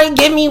anybody,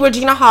 give me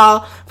Regina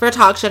Hall for a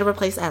talk show to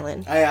replace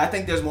Ellen. I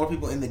think there's more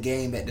people in the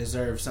game that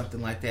deserve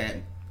something like that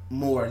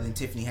more than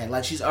Tiffany had.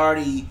 Like, she's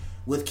already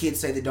with Kids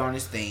Say the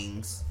Darndest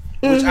Things.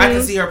 Which I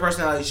can see her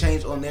personality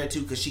change on there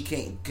too, because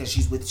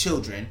she's with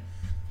children.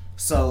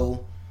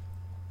 So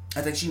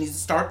I think she needs to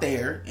start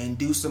there and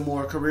do some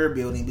more career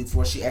building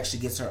before she actually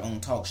gets her own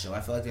talk show. I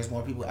feel like there's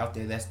more people out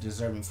there that's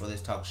deserving for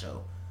this talk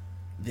show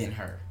than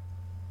her.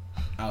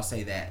 I'll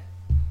say that.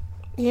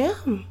 Yeah.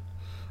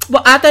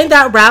 Well, I think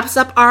that wraps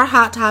up our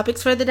hot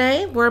topics for the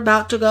day. We're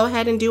about to go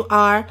ahead and do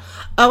our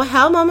oh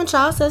hell moment,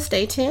 y'all, so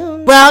stay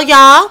tuned. Well,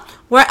 y'all,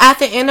 we're at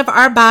the end of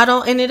our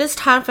bottle, and it is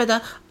time for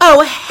the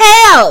oh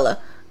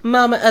hell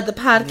moment of the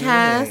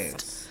podcast.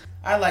 Yes.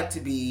 I like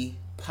to be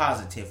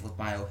positive with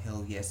my oh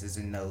hell yeses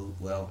and no,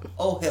 well,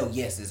 oh hell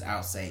yeses,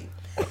 I'll say.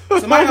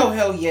 So my oh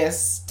hell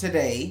yes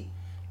today,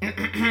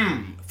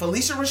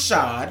 Felicia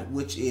Rashad,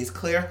 which is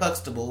Claire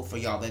Huxtable for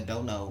y'all that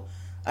don't know,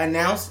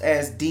 announced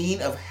as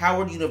Dean of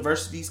Howard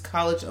University's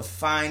College of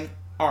Fine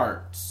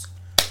Arts.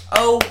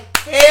 Oh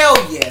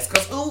hell yes,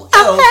 because who else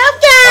are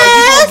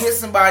you gonna get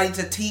somebody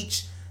to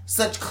teach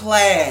such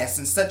class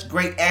and such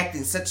great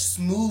acting, such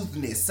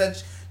smoothness,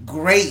 such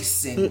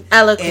grace and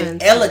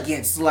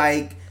elegance?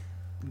 Like,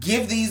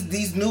 give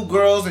these new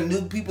girls and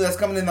new people that's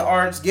coming in the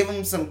arts, give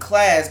them some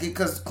class,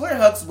 because Claire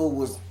Huxtable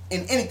was,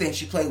 in anything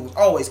she played, was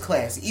always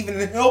classy. Even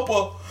in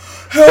Helper,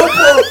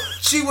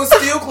 she was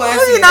still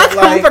classy. You're not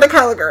coming for the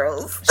color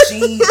girls.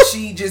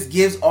 she just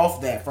gives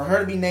off that. For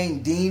her to be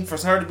named Dean, for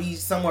her to be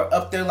somewhere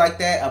up there like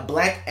that, a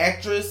black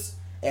actress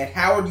at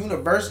Howard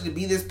University to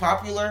be this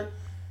popular,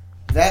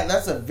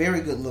 that's a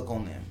very good look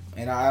on them.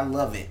 And I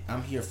love it.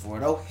 I'm here for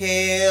it. Oh,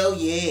 hell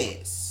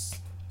yes.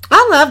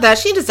 I love that.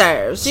 She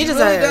deserves. She really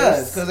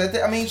does.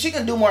 Because, she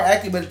can do more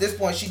acting, but at this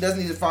point, she does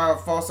need to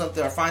fall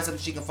something or find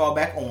something she can fall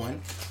back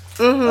on.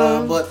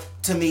 Mm-hmm. But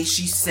to me,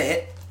 she's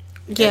set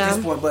at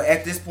this point. But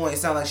at this point, it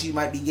sounds like she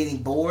might be getting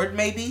bored,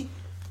 maybe,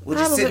 with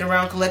just sitting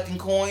around collecting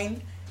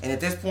coin. And at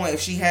this point, if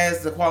she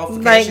has the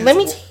qualifications, like, let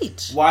me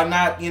teach. Why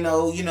not,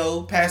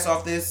 pass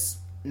off this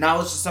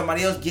knowledge to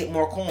somebody else, get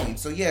more coins.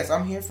 So yes,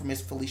 I'm here for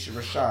Miss Felicia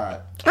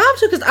Rashad. I'm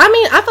too, because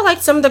I feel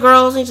like some of the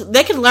girls,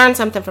 they could learn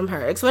something from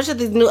her, especially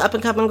these new up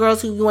and coming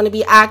girls who want to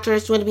be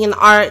actors, you want to be in the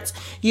arts,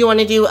 you want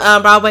to do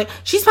Broadway.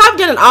 She's probably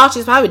done it all.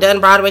 She's probably done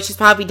Broadway. She's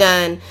probably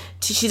done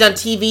She's done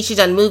TV. She's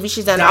done movies.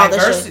 She's done all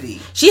this Diversity.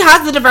 shit. She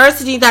has the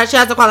diversity that she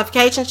has the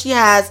qualifications. She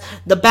has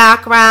the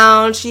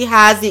background. She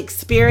has the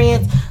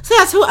experience. So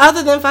that's who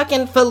other than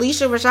fucking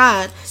Felicia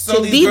Rashad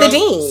to be the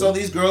dean. So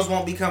these girls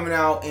won't be coming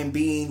out and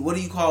being, what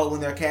do you call it when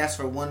they're cast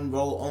for one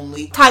role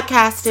only?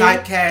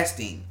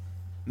 Typecasting.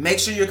 Make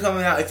sure you're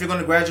coming out, if you're going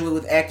to graduate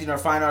with acting or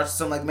fine arts or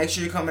something, like, make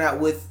sure you're coming out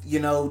with,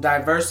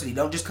 diversity.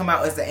 Don't just come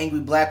out as the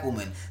angry black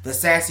woman, the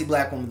sassy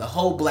black woman, the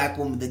whole black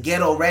woman, the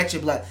ghetto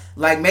ratchet black.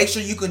 Like, make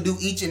sure you can do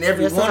each and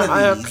every one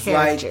of these.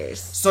 Like,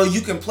 so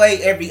you can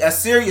play a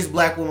serious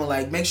black woman.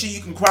 Like, make sure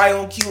you can cry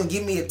on cue and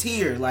give me a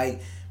tear.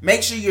 Like,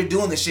 make sure you're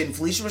doing the shit. And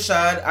Felicia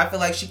Rashad, I feel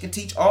like she can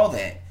teach all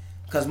that.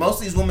 Because most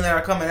of these women that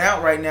are coming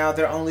out right now,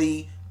 they're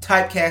only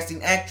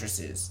typecasting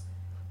actresses.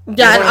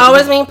 Yeah, and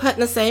always being put in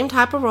the same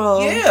type of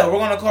role. Yeah, we're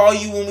going to call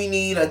you when we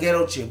need a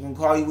ghetto chick. We're going to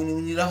call you when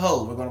we need a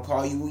hoe. We're going to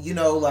call you,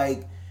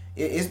 like,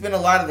 it's been a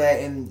lot of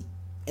that in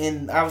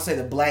I would say,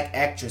 the black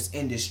actress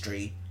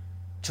industry.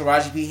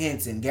 Taraji P.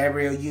 Henson,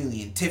 Gabrielle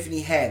Union,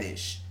 Tiffany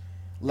Haddish.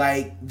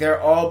 Like,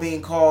 they're all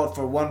being called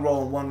for one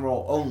role and one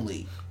role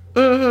only.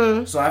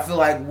 Mm-hmm. So I feel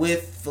like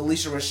with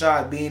Felicia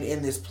Rashad being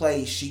in this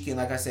place, she can,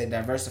 like I said,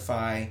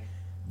 diversify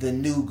the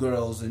new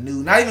girls, the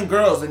new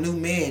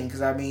men,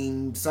 because I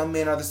mean, some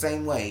men are the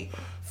same way.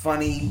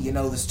 Funny,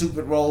 the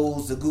stupid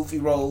roles, the goofy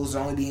roles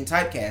are only being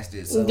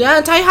typecasted. So. Yeah,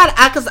 and tell you how to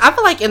act, because I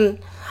feel like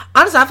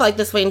honestly, I feel like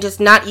this way, and just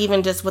not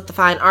even just with the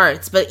fine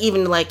arts, but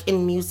even like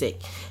in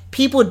music.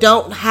 People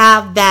don't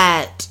have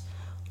that,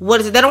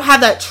 they don't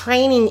have that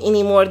training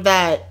anymore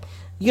that,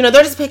 they're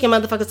just picking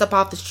motherfuckers up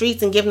off the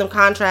streets and giving them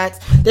contracts.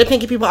 They're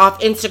picking people off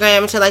Instagram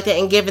and shit like that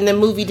and giving them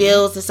movie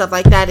deals and stuff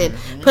like that and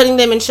putting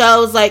them in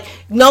shows. Like,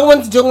 no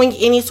one's doing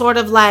any sort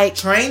of, like...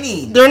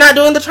 training. They're not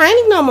doing the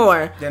training no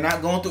more. They're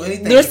not going through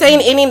anything. They're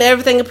saying any and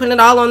everything and putting it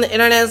all on the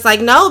internet. It's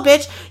like, no,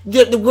 bitch.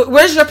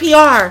 Where's your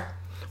PR?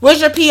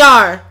 Where's your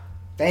PR?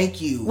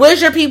 Thank you.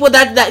 Where's your people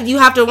that you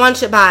have to run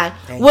shit by?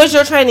 Where's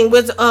your training?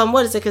 What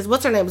is it? Because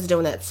what's her name is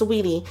doing that?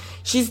 Sweetie.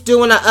 She's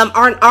doing an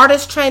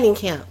artist training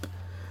camp.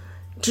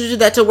 To do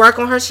that, to work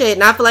on her shit.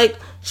 And I feel like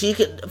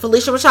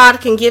Felicia Rashad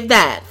can give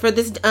that for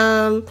this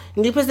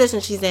new position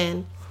she's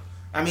in.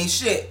 I mean,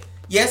 shit.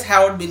 Yes,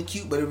 Howard been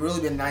cute, but it really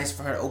been nice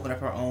for her to open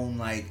up her own,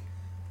 like,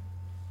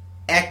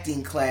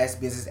 acting class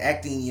business,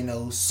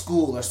 acting,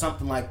 school or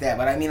something like that.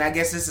 But I mean, I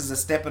guess this is a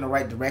step in the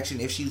right direction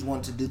if she's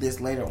wanting to do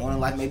this later on,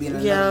 like maybe in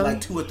another,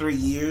 like 2 or 3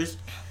 years.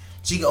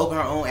 She can open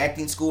her own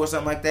acting school or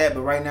something like that.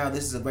 But right now,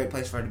 this is a great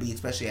place for her to be,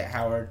 especially at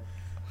Howard.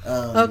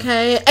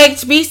 Okay,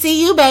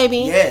 HBCU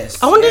baby.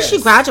 Yes. I wonder if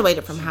she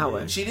graduated from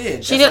Howard. She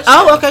did. She did.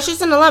 Oh, okay.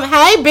 She's an alum.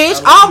 Hey,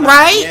 bitch. All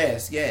right.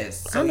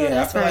 Yes. So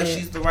I feel like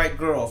she's the right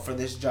girl for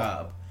this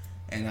job,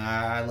 and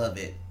I love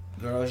it.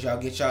 Girls, y'all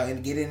get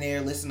in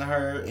there, listen to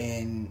her,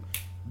 and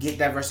get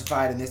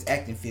diversified in this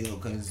acting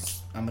field,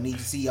 because I'm gonna need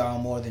to see y'all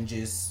more than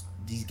just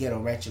these ghetto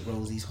ratchet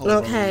roles, these whole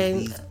roles,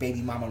 these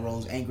baby mama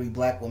roles, angry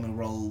black woman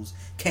roles,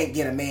 can't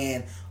get a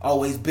man,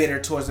 always bitter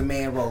towards a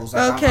man roles.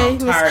 Like, I'm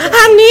tired of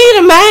I need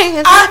a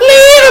man. I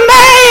need a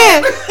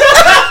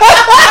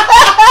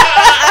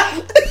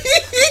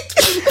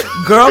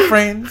man.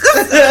 Girlfriend.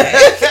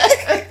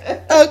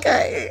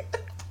 Okay.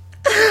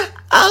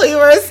 Oh, you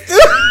were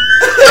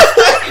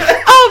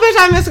oh, bitch,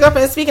 I miss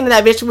Girlfriend. Speaking of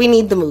that, bitch, we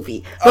need the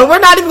movie. But we're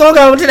not even going to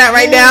go into that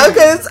right now,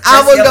 because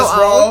I will go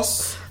on.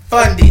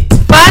 Fund it.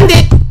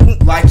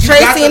 Like,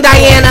 Tracy and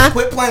Diana.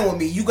 Quit playing with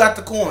me. You got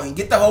the coin.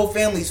 Get the whole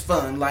family's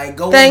fund. Like,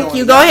 go. Thank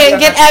you. Go ahead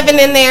and get Evan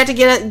in there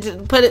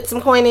to put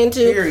some coin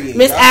into.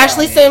 Miss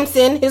Ashley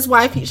Simpson, his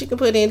wife, she can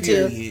put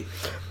into. Period.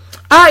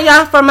 All right,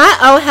 y'all. For my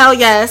oh hell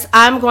yes,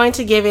 I'm going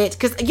to give it,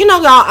 because y'all,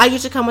 I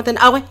usually come with an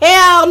oh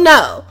hell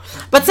no,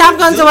 but so I'm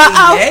going to do an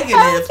oh negative.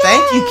 Hell yes.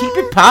 Thank you. Keep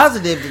it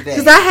positive today.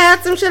 Because I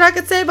had some shit I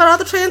could say about all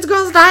the trans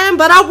girls dying,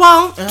 but I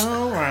won't.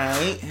 All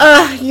right.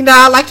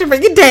 I like to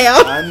bring it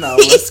down. I know.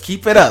 Let's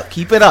keep it up.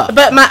 Keep it up.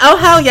 But my oh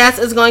hell yes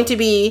is going to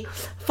be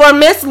for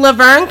Miss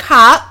Laverne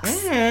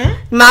Cox,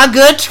 my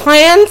good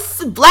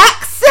trans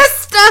black sister.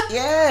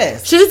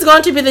 Yes. She's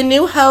going to be the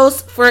new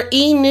host for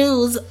E!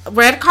 News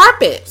Red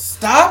Carpet.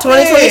 Stop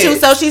 2022.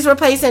 it. So she's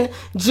replacing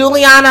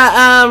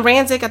Juliana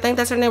Rancic. I think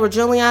that's her name, or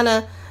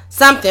Juliana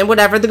something,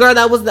 whatever. The girl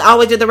that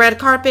always did the red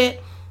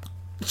carpet.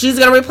 She's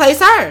going to replace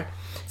her.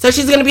 So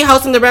she's going to be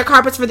hosting the red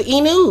carpets for the E!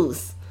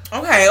 News.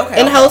 Okay.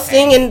 And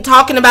hosting and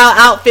talking about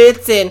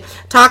outfits and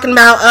talking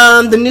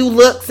about the new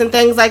looks and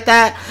things like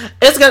that.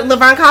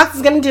 Laverne Cox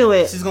is going to do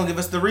it. She's going to give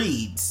us the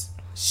reads.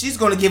 She's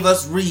going to give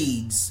us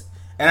reads.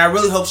 And I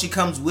really hope she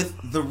comes with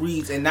the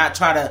reads and not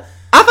try to...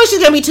 I feel she's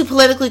going to be too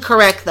politically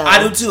correct, though.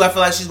 I do, too. I feel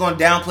like she's going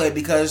to downplay it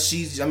because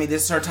this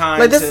is her time.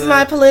 Like, this is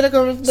my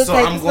political... So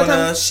I'm going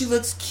to... She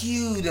looks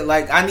cute.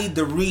 Like, I need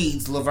the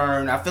reads,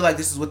 Laverne. I feel like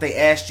this is what they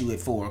asked you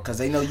it for, because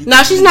they know you...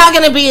 No, she's not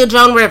going to be a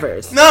Joan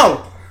Rivers.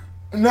 No,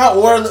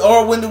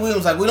 or Wendy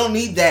Williams. Like, we don't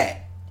need that.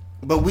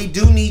 But we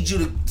do need you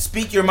to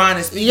speak your mind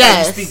and speak how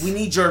you speak. We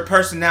need your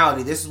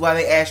personality. This is why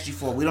they asked you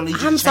for it. We don't need you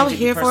to change your personality. I'm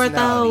so here for it,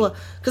 though.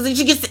 Because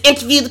she gets to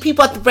interview the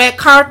people at the red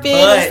carpet.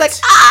 But it's like,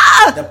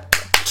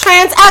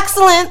 Trans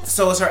excellence.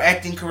 So is her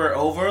acting career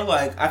over?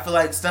 Like, I feel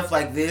like stuff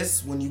like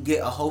this, when you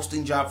get a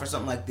hosting job for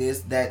something like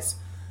this, that's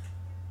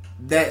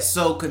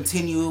so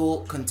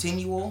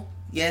continual.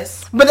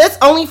 Yes, but it's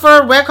only for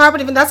a red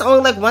carpet event. That's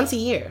only like once a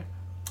year.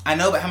 I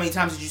know, but how many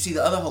times did you see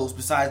the other hosts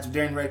besides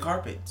during red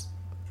carpets?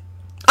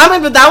 I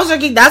mean, but that was their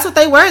gig. That's what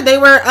they were. They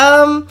were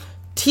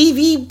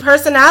TV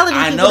personality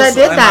people that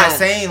did that. Am I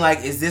saying,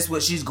 like, is this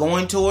what she's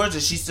going towards?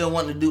 Is she still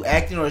wanting to do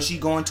acting, or is she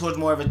going towards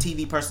more of a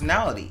TV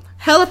personality?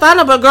 Hell if I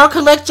know, but girl,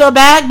 collect your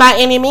bag by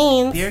any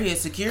means. Period.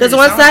 Security. Because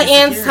once that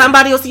ends,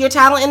 somebody will see your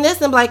talent in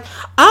this and be like,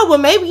 oh, well,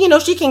 maybe,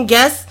 she can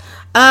guest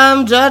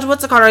judge,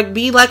 what's it called, or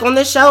be like on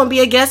this show and be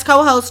a guest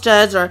co-host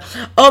judge, or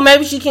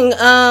maybe she can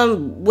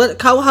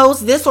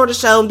co-host this sort of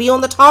show and be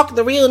on the Talk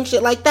the Real and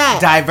shit like that.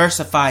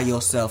 Diversify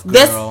yourself,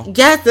 girl.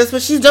 That's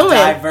what she's doing.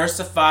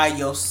 Diversify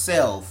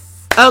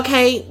yourself.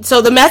 Okay,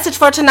 so the message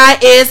for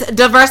tonight is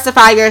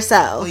diversify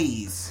yourself.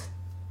 Please.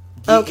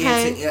 Get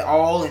into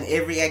all and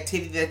every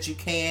activity that you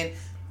can.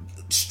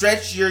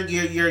 Stretch your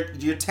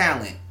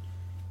talent.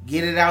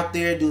 Get it out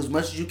there. Do as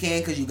much as you can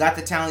because you got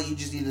the talent. You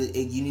just need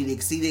to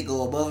exceed it.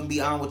 Go above and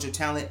beyond with your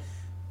talent.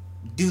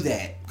 Do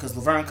that because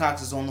Laverne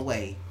Cox is on the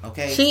way.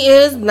 Okay, she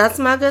is. That's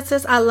my good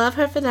sis. I love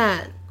her for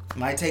that.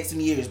 Might take some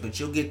years, but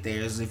you'll get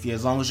there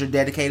as long as you're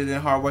dedicated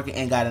and hardworking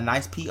and got a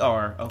nice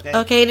PR. Okay.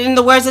 Okay. In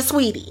the words of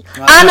Sweetie,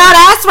 I know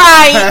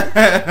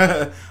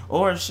that's right.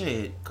 Or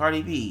shit,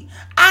 Cardi B.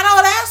 I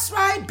know that's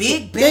right.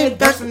 Big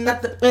that's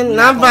nothing.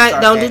 I'm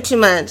right. Don't do too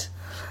much.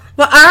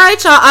 Well, all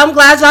right, y'all. I'm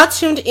glad y'all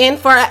tuned in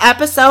for an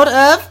episode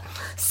of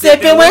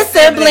Sippin' with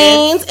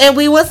Siblings. And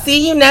we will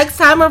see you next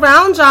time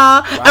around,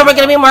 y'all. Bye. And we're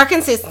going to be more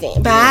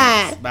consistent.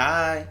 Bye. Yes.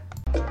 Bye.